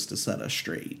Jesus to set us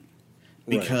straight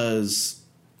because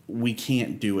we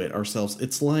can't do it ourselves.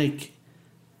 It's like,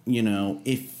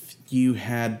 if you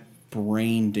had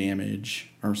brain damage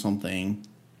or something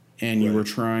and you were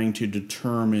trying to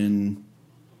determine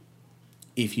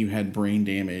if you had brain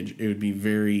damage, it would be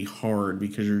very hard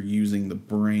because you're using the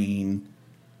brain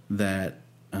that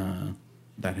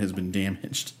has been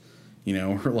damaged,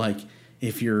 or like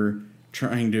if you're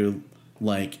trying to,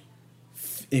 like,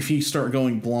 if you start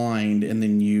going blind and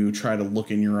then you try to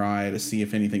look in your eye to see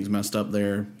if anything's messed up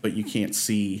there, but you can't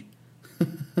see.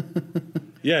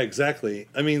 Yeah, exactly.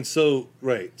 I mean, so,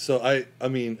 right. So, I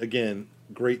mean, again,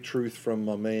 great truth from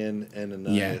my man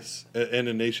Ananias.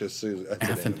 Ananias.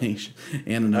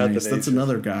 Ananias. That's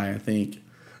another guy, I think.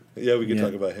 Yeah, we can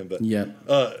talk about him, but... Yeah.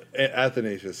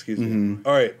 Athanasius, excuse me.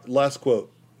 All right, last quote.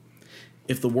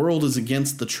 If the world is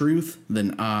against the truth,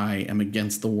 then I am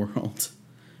against the world.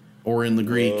 Or in the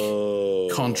Greek,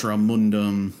 contra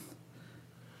mundum.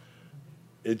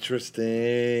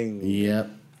 Interesting. Yep.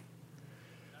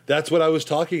 That's what I was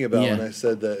talking about when I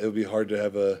said that it would be hard to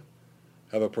have a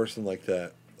person like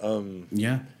that.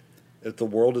 Yeah. If the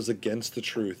world is against the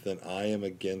truth, then I am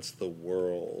against the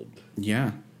world.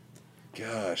 Yeah.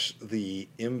 Gosh, the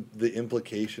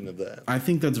implication of that. I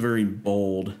think that's a very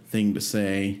bold thing to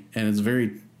say, and it's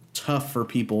very tough for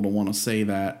people to want to say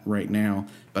that right now.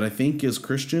 But I think as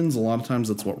Christians, a lot of times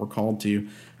that's what we're called to.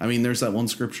 I mean, there's that one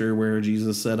scripture where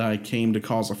Jesus said, I came to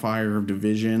cause a fire of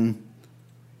division.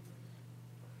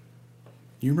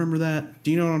 Do you remember that?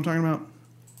 Do you know what I'm talking about?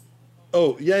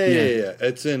 Oh, yeah.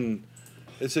 It's in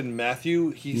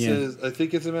Matthew. He says, I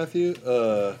think it's in Matthew.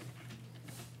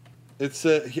 It's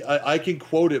I can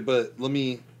quote it, but let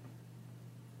me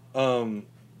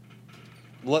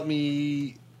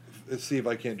let's see if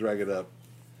I can't drag it up.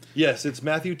 Yes, it's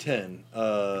Matthew 10.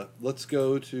 Let's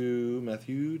go to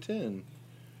Matthew 10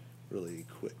 really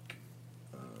quick.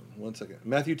 1 second.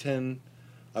 Matthew 10,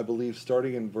 I believe,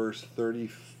 starting in verse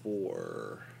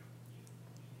 34.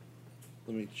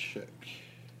 Let me check.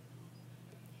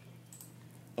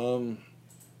 We'll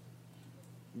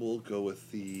go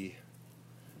with the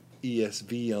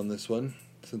ESV on this one.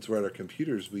 Since we're at our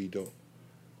computers, we don't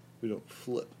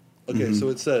flip. Okay, so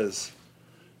it says,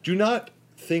 "Do not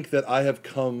think that I have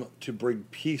come to bring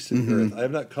peace in the earth. I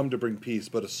have not come to bring peace,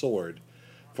 but a sword.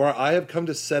 For I have come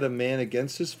to set a man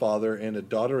against his father, and a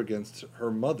daughter against her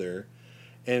mother,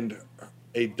 and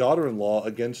a daughter-in-law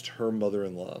against her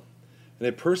mother-in-law. And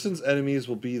a person's enemies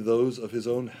will be those of his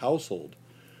own household.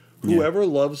 Whoever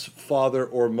loves father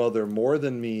or mother more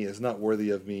than me is not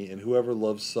worthy of me, and whoever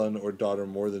loves son or daughter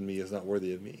more than me is not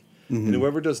worthy of me. And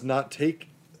whoever does not take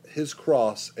his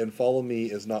cross and follow me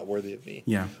is not worthy of me.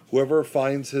 Yeah. Whoever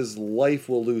finds his life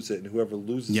will lose it, and whoever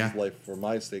loses his life for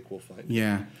my sake will find it."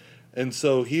 Yeah. And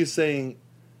so he's saying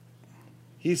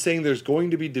there's going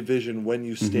to be division when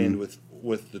you stand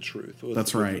with the truth.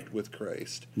 That's right. With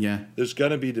Christ. Yeah. There's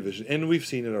going to be division, and we've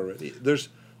seen it already. There's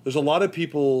a lot of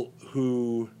people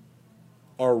who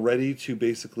are ready to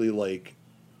basically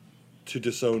to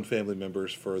disown family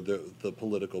members for the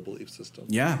political belief system.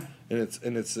 Yeah. And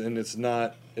it's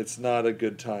not a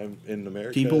good time in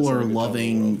America. People are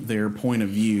loving their point of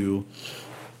view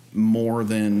more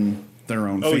than their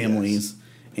own families. Yes.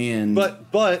 And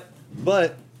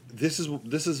but this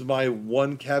is my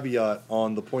one caveat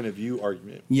on the point of view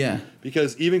argument. Yeah.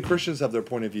 Because even Christians have their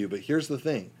point of view, but here's the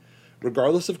thing.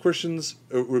 Regardless if Christians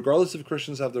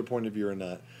have their point of view or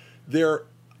not,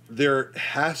 there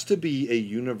has to be a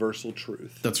universal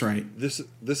truth. That's right. This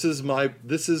is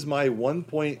my one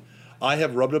point I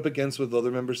have rubbed up against with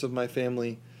other members of my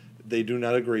family. They do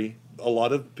not agree. A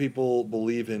lot of people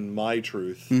believe in my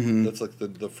truth. That's like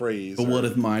the phrase. But what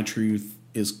if my truth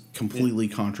is completely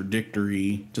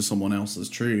contradictory to someone else's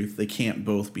truth? They can't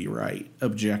both be right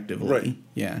objectively. Right.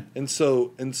 Yeah. And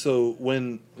so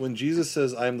when Jesus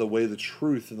says, "I am the way, the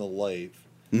truth, and the life,"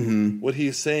 what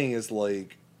he's saying is the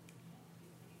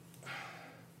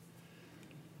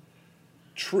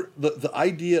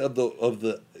idea of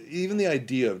the even the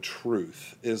idea of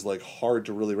truth is hard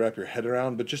to really wrap your head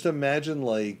around. But just imagine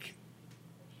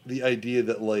the idea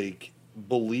that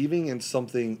believing in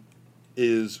something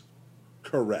is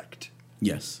correct.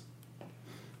 Yes.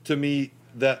 To me,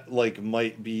 that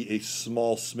might be a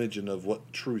small smidgen of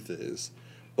what truth is,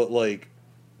 but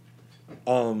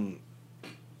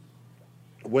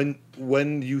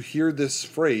when you hear this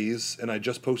phrase, and I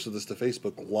just posted this to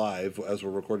Facebook live as we're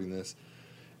recording this,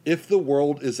 if the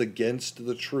world is against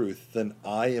the truth, then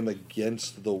I am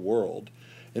against the world.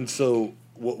 And so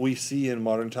what we see in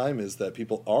modern time is that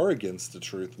people are against the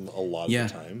truth a lot of the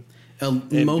time.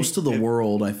 Most of the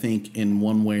world, I think, in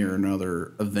one way or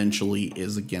another, eventually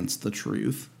is against the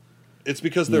truth. It's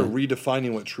because they're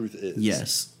redefining what truth is.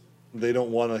 Yes. They don't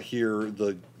want to hear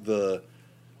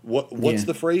what's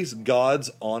the phrase? God's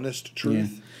honest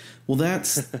truth. Yeah. Well,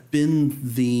 that's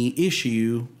been the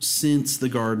issue since the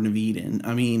Garden of Eden.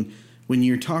 I mean, when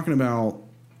you're talking about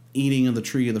eating of the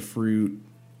tree of the fruit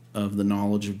of the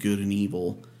knowledge of good and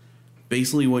evil,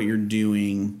 basically what you're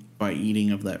doing by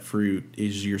eating of that fruit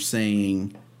is you're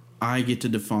saying I get to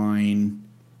define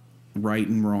right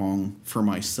and wrong for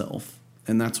myself.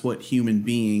 And that's what human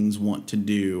beings want to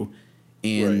do.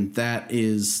 And that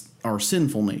is our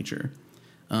sinful nature.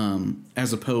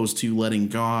 As opposed to letting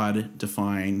God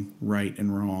define right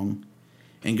and wrong.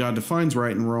 And God defines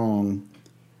right and wrong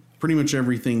pretty much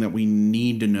everything that we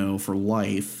need to know for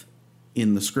life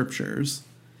in the scriptures.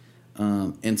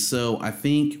 And so I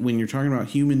think when you're talking about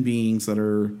human beings that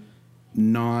are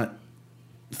not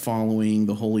following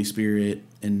the Holy Spirit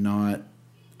and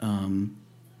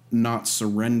not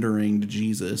surrendering to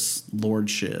Jesus'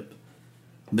 lordship,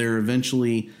 they're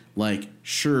eventually like,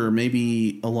 sure,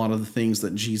 maybe a lot of the things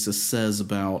that Jesus says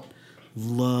about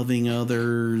loving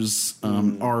others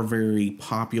are very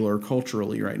popular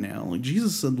culturally right now. Like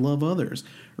Jesus said, love others,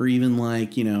 or even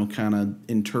like, kind of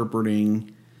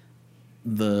interpreting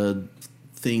the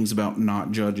things about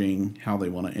not judging how they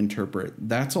want to interpret.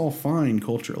 That's all fine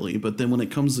culturally. But then when it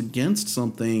comes against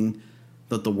something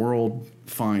that the world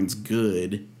finds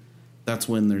good, that's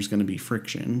when there's going to be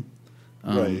friction.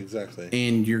 Right, exactly.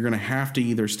 And you're going to have to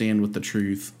either stand with the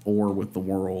truth or with the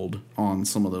world on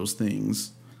some of those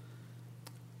things.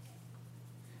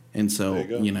 And so,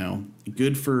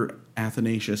 good for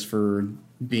Athanasius for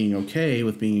being okay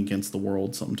with being against the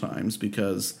world sometimes,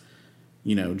 because,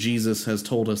 Jesus has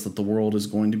told us that the world is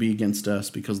going to be against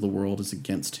us because the world is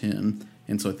against him.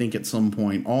 And so I think at some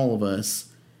point all of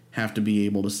us have to be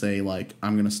able to say, like,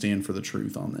 I'm going to stand for the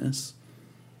truth on this.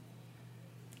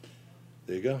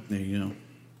 There you go. There you go.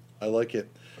 I like it.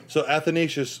 So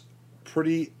Athanasius,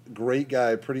 pretty great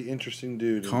guy, pretty interesting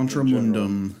dude. Contra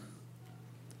mundum.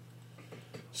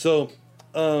 So,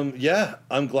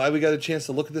 I'm glad we got a chance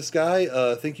to look at this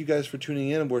guy. Thank you guys for tuning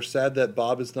in. We're sad that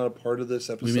Bob is not a part of this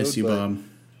episode. We miss you, Bob.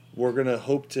 We're going to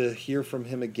hope to hear from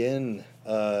him again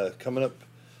coming up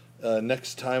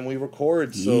next time we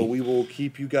record. So we will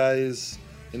keep you guys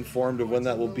informed of when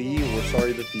that will be. We're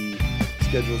sorry that the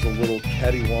schedule's a little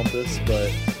cattywampus,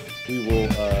 but we will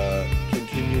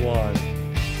continue on.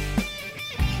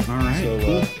 All right, so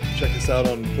cool. Check us out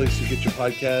on places to get your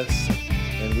podcasts,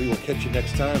 and we will catch you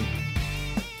next time.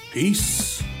 Peace.